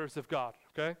and daughters of God,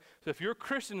 okay? So if you're a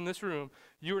Christian in this room,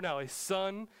 you are now a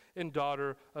son and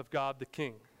daughter of God the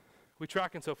King. We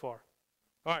tracking so far?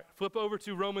 All right, flip over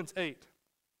to Romans 8.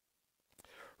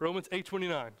 Romans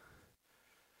 8:29.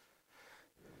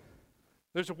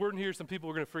 There's a word in here some people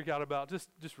are going to freak out about.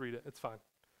 Just read it. It's fine.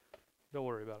 Don't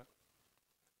worry about it.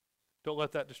 Don't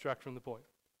let that distract from the point.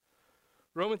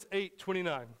 Romans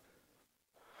 8:29.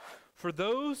 For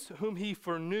those whom he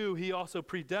foreknew, he also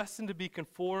predestined to be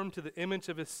conformed to the image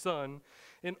of his Son,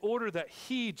 in order that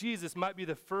he, Jesus, might be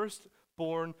the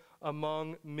firstborn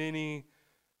among many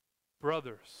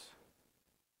brothers.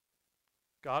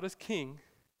 God is king.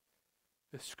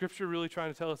 Is Scripture really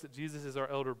trying to tell us that Jesus is our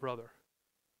elder brother?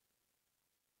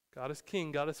 God is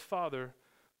king. God is father.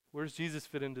 Where does Jesus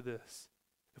fit into this?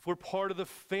 If we're part of the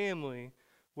family,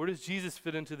 where does Jesus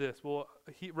fit into this? Well,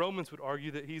 Romans would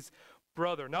argue that he's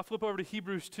brother. Now flip over to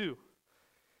Hebrews 2.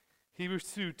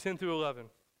 Hebrews 2, 10 through 11.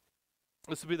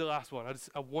 This will be the last one.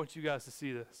 I want you guys to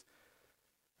see this.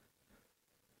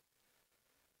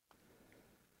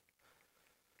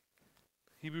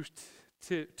 Hebrews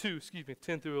 2,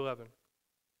 10 through 11.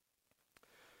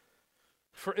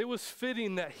 For it was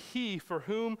fitting that he, for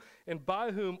whom and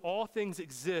by whom all things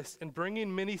exist, and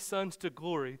bringing many sons to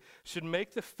glory, should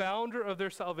make the founder of their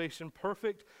salvation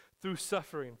perfect through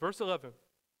suffering. Verse 11.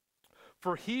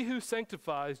 For he who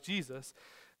sanctifies, Jesus,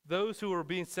 those who are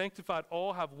being sanctified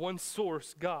all have one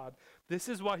source, God. This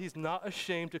is why he's not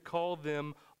ashamed to call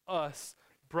them us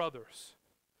brothers.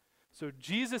 So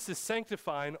Jesus is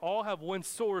sanctifying, all have one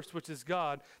source, which is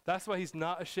God. That's why he's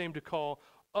not ashamed to call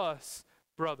us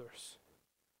brothers.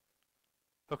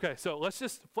 Okay, so let's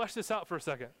just flesh this out for a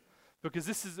second. Because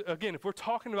this is, again, if we're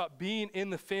talking about being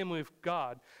in the family of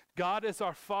God, God is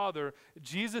our Father,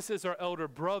 Jesus is our elder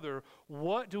brother,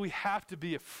 what do we have to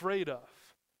be afraid of?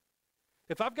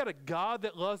 If I've got a God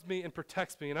that loves me and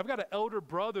protects me, and I've got an elder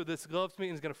brother that loves me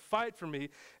and is going to fight for me,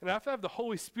 and if I have the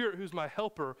Holy Spirit who's my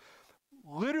helper,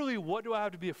 literally what do I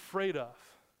have to be afraid of?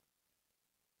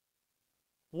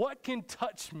 What can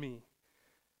touch me?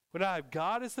 When I have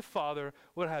God as the Father,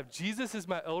 when I have Jesus as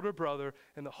my elder brother,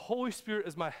 and the Holy Spirit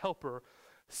as my helper,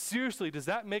 seriously, does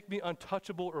that make me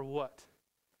untouchable or what?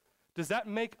 Does that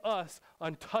make us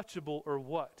untouchable or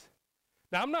what?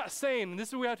 Now, I'm not saying, and this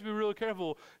is where we have to be really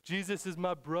careful, Jesus is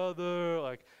my brother.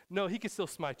 Like, no, he can still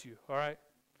smite you, all right?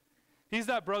 He's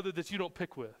that brother that you don't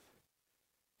pick with.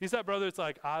 He's that brother that's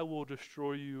like, I will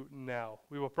destroy you now.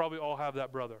 We will probably all have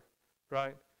that brother,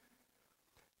 right?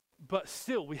 But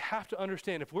still, we have to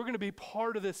understand, if we're going to be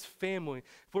part of this family,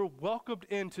 if we're welcomed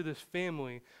into this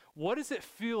family, what does it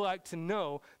feel like to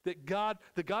know that God,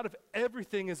 the God of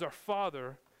everything, is our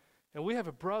Father, and we have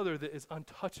a brother that is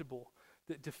untouchable,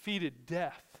 that defeated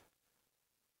death.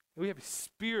 And we have a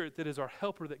Spirit that is our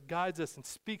helper, that guides us and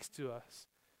speaks to us.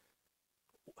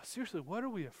 Seriously, what are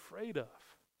we afraid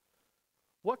of?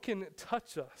 What can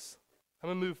touch us? I'm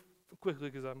going to move quickly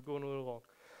because I'm going a little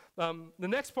long. The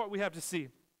next part we have to see.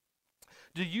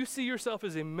 Do you see yourself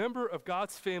as a member of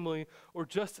God's family or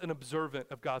just an observant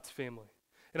of God's family?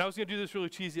 And I was going to do this really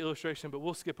cheesy illustration, but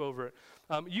we'll skip over it.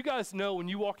 You guys know when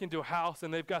you walk into a house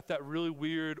and they've got that really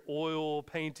weird oil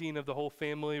painting of the whole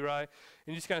family, right?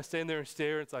 And you just kind of stand there and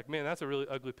stare. It's like, man, that's a really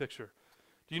ugly picture.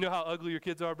 Do you know how ugly your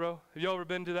kids are, bro? Have you ever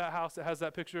been to that house that has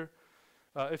that picture?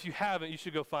 If you haven't, you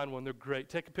should go find one. They're great.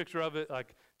 Take a picture of it.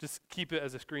 Like, just keep it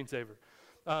as a screensaver.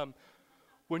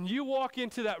 When you walk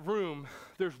into that room,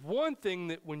 there's one thing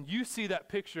that when you see that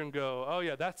picture and go, oh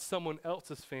yeah, that's someone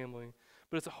else's family.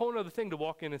 But it's a whole other thing to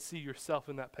walk in and see yourself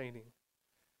in that painting.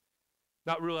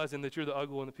 Not realizing that you're the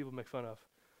ugly one that people make fun of.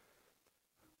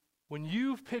 When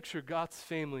you picture God's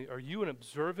family, are you an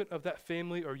observant of that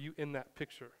family, or are you in that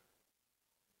picture?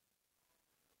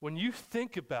 When you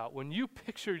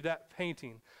picture that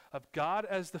painting of God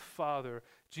as the Father,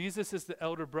 Jesus as the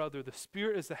elder brother, the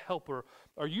Spirit as the helper,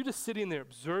 are you just sitting there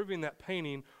observing that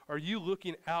painting, or are you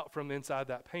looking out from inside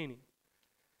that painting?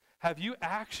 Have you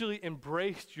actually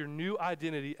embraced your new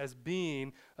identity as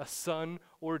being a son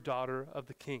or daughter of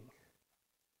the King?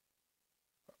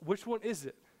 Which one is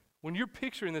it? When you're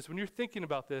picturing this, when you're thinking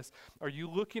about this, are you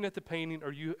looking at the painting, or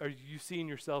are you seeing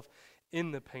yourself in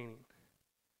the painting?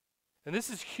 And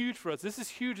this is huge for us. This is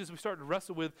huge as we start to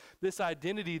wrestle with this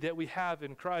identity that we have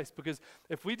in Christ, because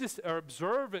if we just are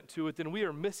observant to it, then we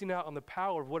are missing out on the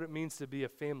power of what it means to be a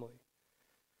family.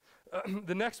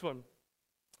 The next one.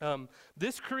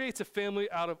 This creates a family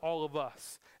out of all of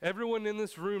us. Everyone in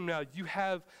this room now, you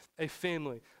have a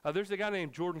family. There's a guy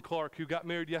named Jordan Clark who got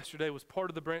married yesterday, was part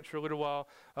of the branch for a little while,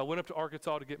 went up to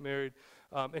Arkansas to get married.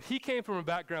 And he came from a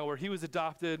background where he was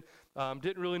adopted,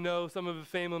 didn't really know some of the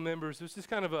family members. It was just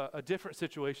kind of a different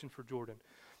situation for Jordan.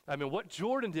 I mean, what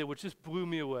Jordan did, which just blew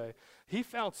me away, he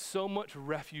found so much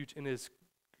refuge in his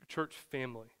church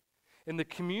family. In the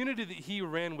community that he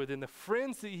ran with, in the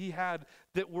friends that he had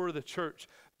that were the church,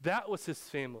 that was his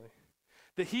family.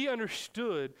 That he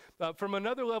understood from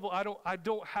another level I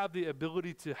don't have the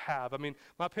ability to have. I mean,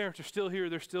 my parents are still here.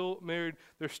 They're still married.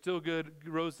 They're still good.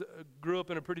 Grew up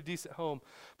in a pretty decent home.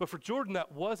 But for Jordan,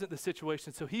 that wasn't the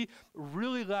situation. So he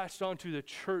really latched onto the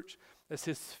church as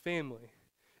his family.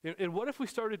 And what if we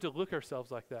started to look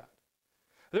ourselves like that?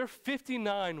 There are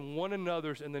 59 one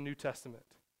another's in the New Testament,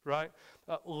 right?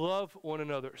 Love one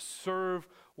another. Serve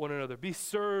one another. Be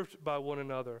served by one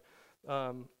another.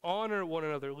 Honor one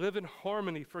another, live in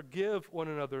harmony, forgive one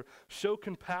another, show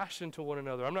compassion to one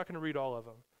another. I'm not going to read all of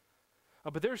them.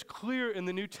 But there's clear in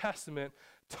the New Testament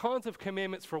tons of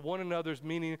commandments for one another's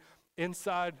meaning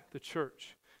inside the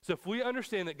church. So if we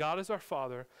understand that God is our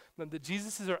Father, that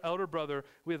Jesus is our elder brother,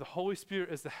 we have the Holy Spirit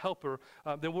as the helper,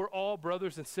 then we're all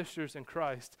brothers and sisters in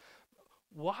Christ.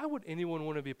 Why would anyone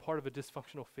want to be part of a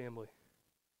dysfunctional family?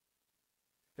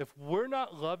 If we're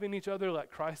not loving each other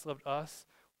like Christ loved us,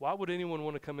 why would anyone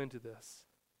want to come into this?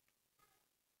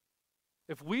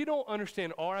 If we don't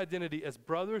understand our identity as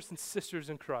brothers and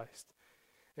sisters in Christ,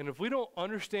 and if we don't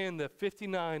understand the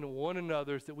 59 one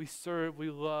another's that we serve, we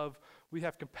love, we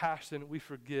have compassion, we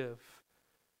forgive,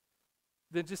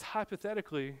 then just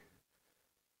hypothetically,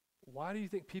 why do you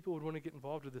think people would want to get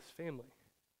involved with this family?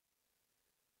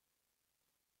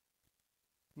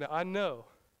 Now, I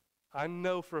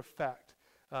know for a fact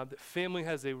that family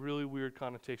has a really weird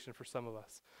connotation for some of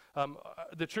us.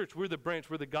 The church, we're the branch,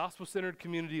 we're the gospel-centered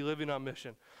community living on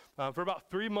mission. For about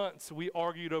 3 months, we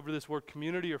argued over this word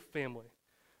community or family.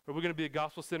 Are we going to be a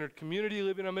gospel-centered community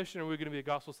living on mission, or are we going to be a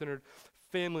gospel-centered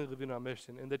family living on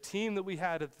mission? And the team that we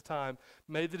had at the time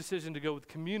made the decision to go with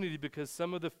community because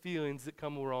some of the feelings that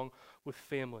come along with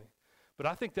family. But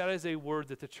I think that is a word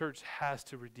that the church has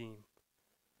to redeem.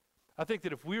 I think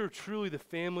that if we are truly the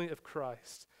family of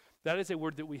Christ, that is a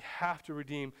word that we have to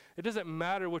redeem. It doesn't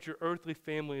matter what your earthly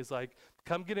family is like.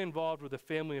 Come get involved with the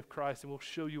family of Christ, and we'll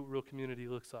show you what real community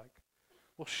looks like.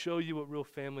 We'll show you what real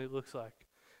family looks like.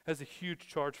 It has a huge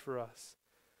charge for us.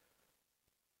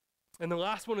 And the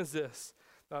last one is this.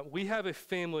 We have a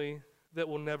family that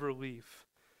will never leave.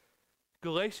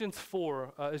 Galatians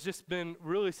 4 has just been,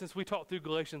 really since we talked through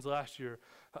Galatians last year,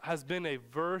 has been a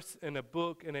verse and a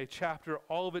book and a chapter,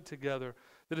 all of it together,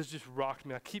 that has just rocked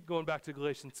me. I keep going back to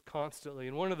Galatians constantly.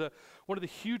 And one of the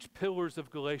huge pillars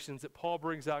of Galatians that Paul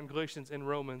brings out in Galatians and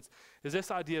Romans is this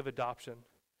idea of adoption.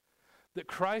 That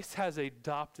Christ has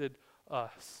adopted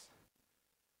us.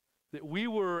 That we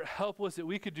were helpless, that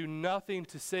we could do nothing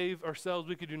to save ourselves,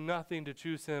 we could do nothing to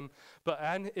choose him, but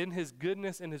in his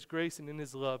goodness and his grace and in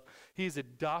his love, he's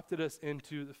adopted us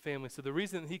into the family. So the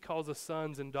reason that he calls us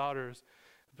sons and daughters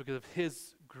is because of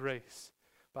his grace.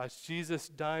 By Jesus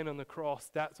dying on the cross,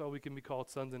 that's why we can be called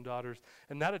sons and daughters.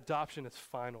 And that adoption is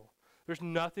final. There's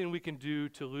nothing we can do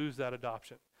to lose that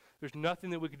adoption. There's nothing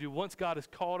that we can do. Once God has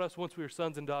called us, once we are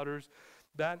sons and daughters,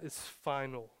 that is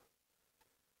final.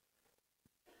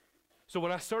 So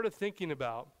when I started thinking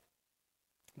about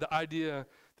the idea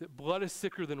that blood is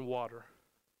thicker than water,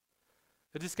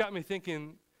 it just got me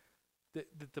thinking that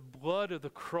the blood of the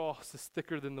cross is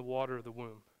thicker than the water of the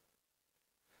womb.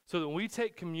 So that when we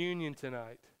take communion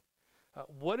tonight,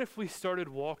 what if we started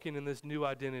walking in this new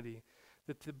identity?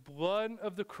 That the blood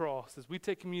of the cross, as we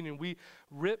take communion, we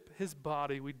rip his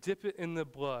body, we dip it in the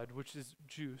blood, which is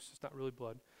juice, it's not really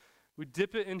blood. We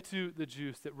dip it into the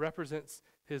juice that represents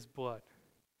his blood.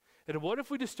 And what if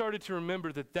we just started to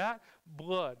remember that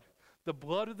blood, the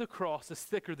blood of the cross, is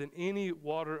thicker than any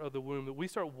water of the womb, that we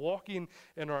start walking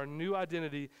in our new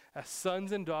identity as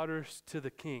sons and daughters to the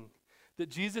King, that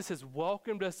Jesus has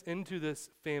welcomed us into this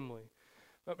family.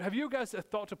 Have you guys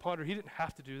thought to ponder, he didn't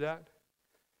have to do that?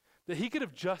 That he could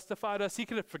have justified us, he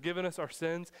could have forgiven us our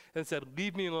sins and said,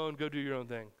 leave me alone, go do your own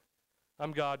thing.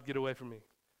 I'm God, get away from me.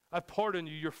 I've pardoned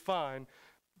you, you're fine,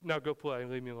 now go play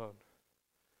and leave me alone.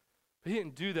 But he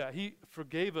didn't do that. He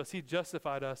forgave us, he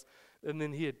justified us, and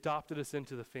then he adopted us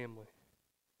into the family.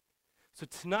 So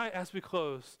tonight, as we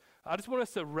close, I just want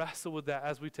us to wrestle with that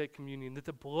as we take communion, that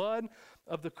the blood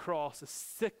of the cross is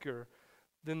thicker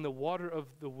than the water of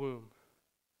the womb.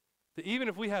 That even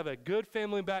if we have a good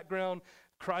family background,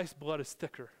 Christ's blood is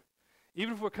thicker.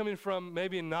 Even if we're coming from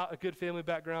maybe not a good family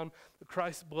background,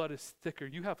 Christ's blood is thicker.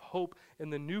 You have hope in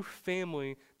the new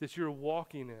family that you're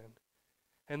walking in.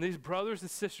 And these brothers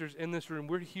and sisters in this room,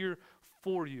 we're here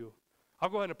for you. I'll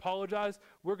go ahead and apologize.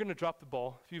 We're going to drop the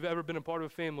ball. If you've ever been a part of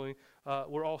a family,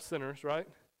 we're all sinners, right?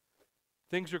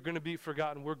 Things are going to be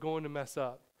forgotten. We're going to mess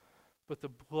up. But the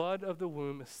blood of the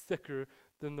womb is thicker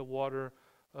than the water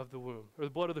of the womb. Or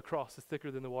the blood of the cross is thicker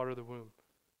than the water of the womb.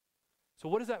 So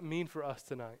what does that mean for us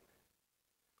tonight?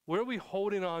 Where are we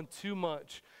holding on too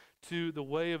much to the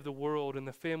way of the world and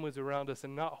the families around us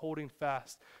and not holding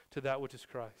fast to that which is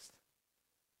Christ?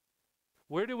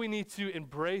 Where do we need to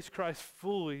embrace Christ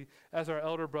fully as our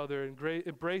elder brother and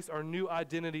embrace our new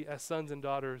identity as sons and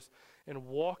daughters and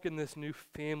walk in this new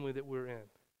family that we're in?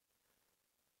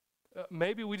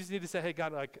 Maybe we just need to say, hey,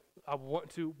 God, I want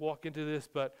to walk into this,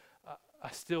 but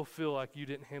I still feel like you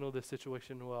didn't handle this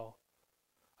situation well.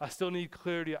 I still need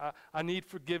clarity. I need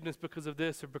forgiveness because of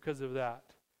this or because of that.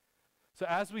 So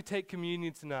as we take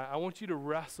communion tonight, I want you to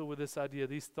wrestle with this idea,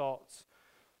 these thoughts,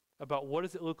 about what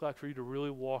does it look like for you to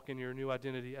really walk in your new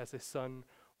identity as a son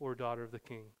or daughter of the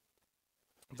King.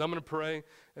 So I'm going to pray,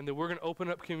 and then we're going to open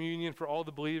up communion for all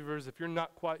the believers. If you're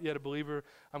not quite yet a believer,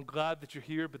 I'm glad that you're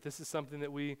here, but this is something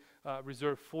that we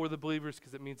reserve for the believers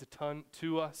because it means a ton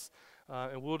to us,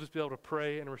 and we'll just be able to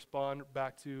pray and respond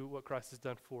back to what Christ has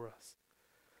done for us.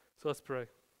 So let's pray.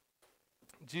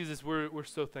 Jesus, we're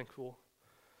so thankful.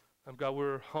 God,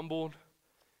 we're humbled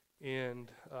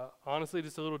and honestly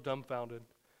just a little dumbfounded.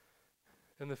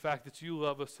 And the fact that you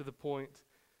love us to the point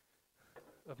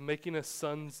of making us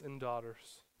sons and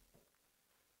daughters.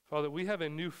 Father, we have a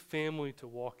new family to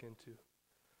walk into.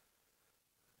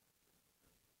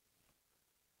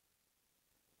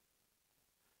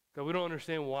 God, we don't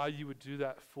understand why you would do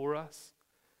that for us.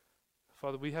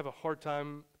 Father, we have a hard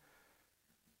time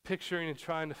picturing and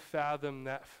trying to fathom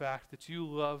that fact that you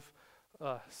love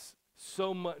us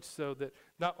so much so that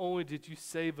not only did you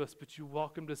save us, but you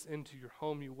welcomed us into your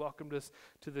home, you welcomed us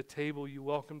to the table, you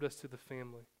welcomed us to the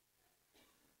family.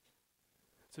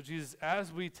 So Jesus,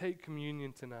 as we take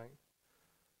communion tonight,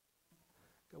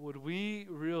 God, would we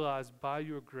realize by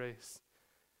your grace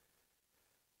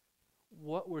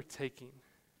what we're taking?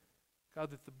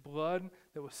 God, that the blood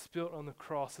that was spilt on the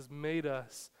cross has made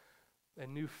us a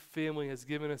new family, has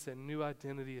given us a new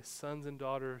identity as sons and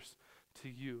daughters to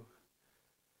you.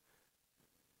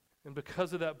 And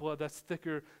because of that blood, that's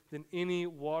thicker than any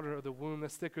water of the womb.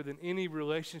 That's thicker than any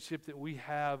relationship that we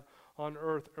have on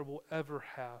earth or will ever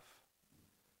have.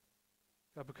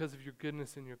 God, because of your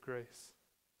goodness and your grace.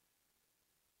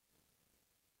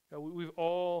 God, we've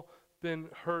all been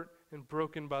hurt and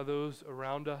broken by those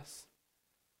around us.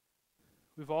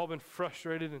 We've all been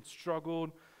frustrated and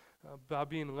struggled by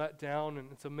being let down. And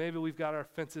so maybe we've got our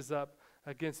fences up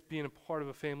against being a part of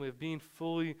a family, of being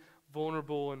fully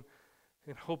vulnerable and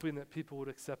hoping that people would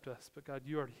accept us. But God,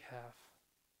 you already have.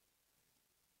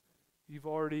 You've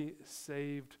already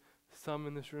saved some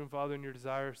in this room, Father, and your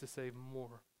desire is to save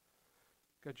more.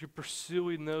 God, you're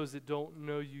pursuing those that don't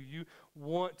know you. You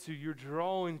want to. You're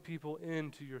drawing people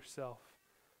into yourself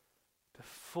to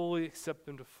fully accept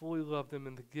them, to fully love them,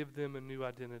 and to give them a new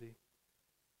identity.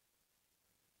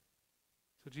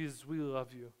 So Jesus, we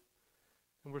love you,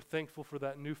 and we're thankful for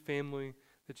that new family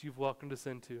that you've welcomed us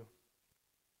into.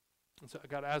 And so,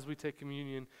 God, as we take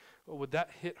communion, would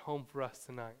that hit home for us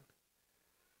tonight?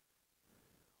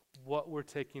 What we're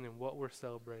taking and what we're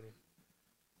celebrating.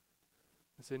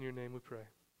 It's in your name we pray.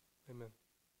 Amen.